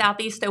in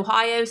Southeast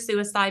Ohio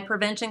Suicide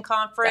Prevention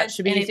Conference. That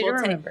should be and easy it will to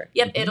take- remember.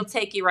 Yep, it'll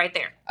take you right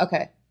there.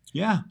 Okay.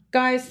 Yeah.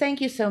 Guys,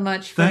 thank you so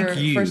much Thank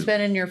you. for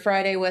spending your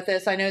Friday with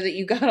us. I know that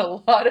you got a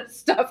lot of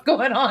stuff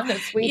going on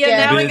this weekend.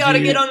 Yeah, now we got to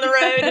Busy. get on the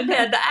road and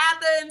head to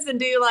Athens and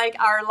do like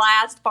our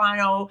last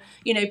final,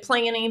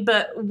 planning.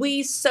 But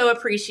we so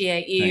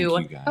appreciate you,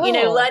 Thank you, guys.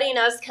 Oh. letting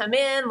us come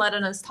in,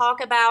 letting us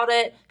talk about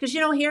it, because you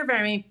don't hear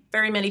very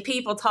many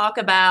people talk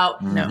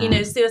about, No.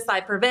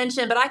 suicide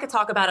prevention. But I could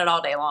talk about it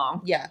all day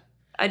long. Yeah.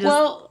 I just.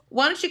 Well,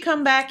 why don't you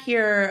come back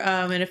here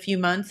in a few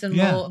months and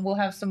Yeah. we'll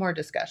have some more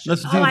discussion.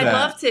 Let's do Oh, that. I'd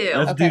love to.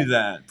 Let's Okay. do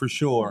that for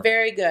sure.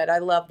 Very good. I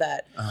love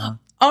that. Uh-huh.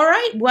 All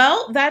right.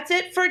 Well, that's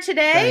it for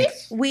today.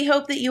 Thanks. We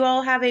hope that you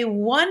all have a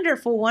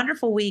wonderful,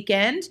 wonderful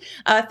weekend.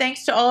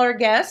 Thanks to all our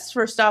guests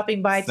for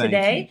stopping by Thank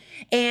today.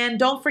 And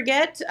don't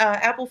forget,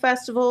 Apple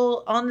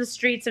Festival on the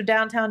streets of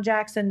downtown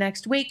Jackson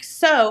next week.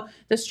 So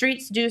the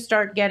streets do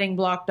start getting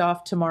blocked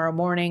off tomorrow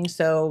morning.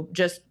 So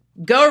just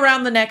go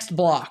around the next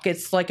block.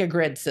 It's like a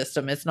grid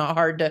system. It's not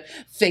hard to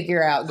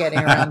figure out getting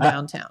around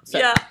downtown. So,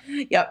 Yeah.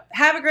 Yep.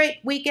 Have a great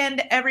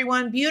weekend,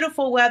 everyone.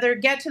 Beautiful weather.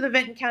 Get to the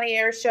Vinton County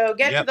Air Show.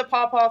 Get Yep. to the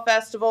Pawpaw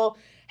Festival.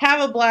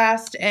 Have a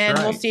blast, and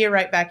That's we'll right. see you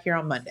right back here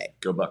on Monday.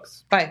 Go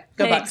Bucks. Bye.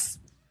 Go Thanks. Bucks.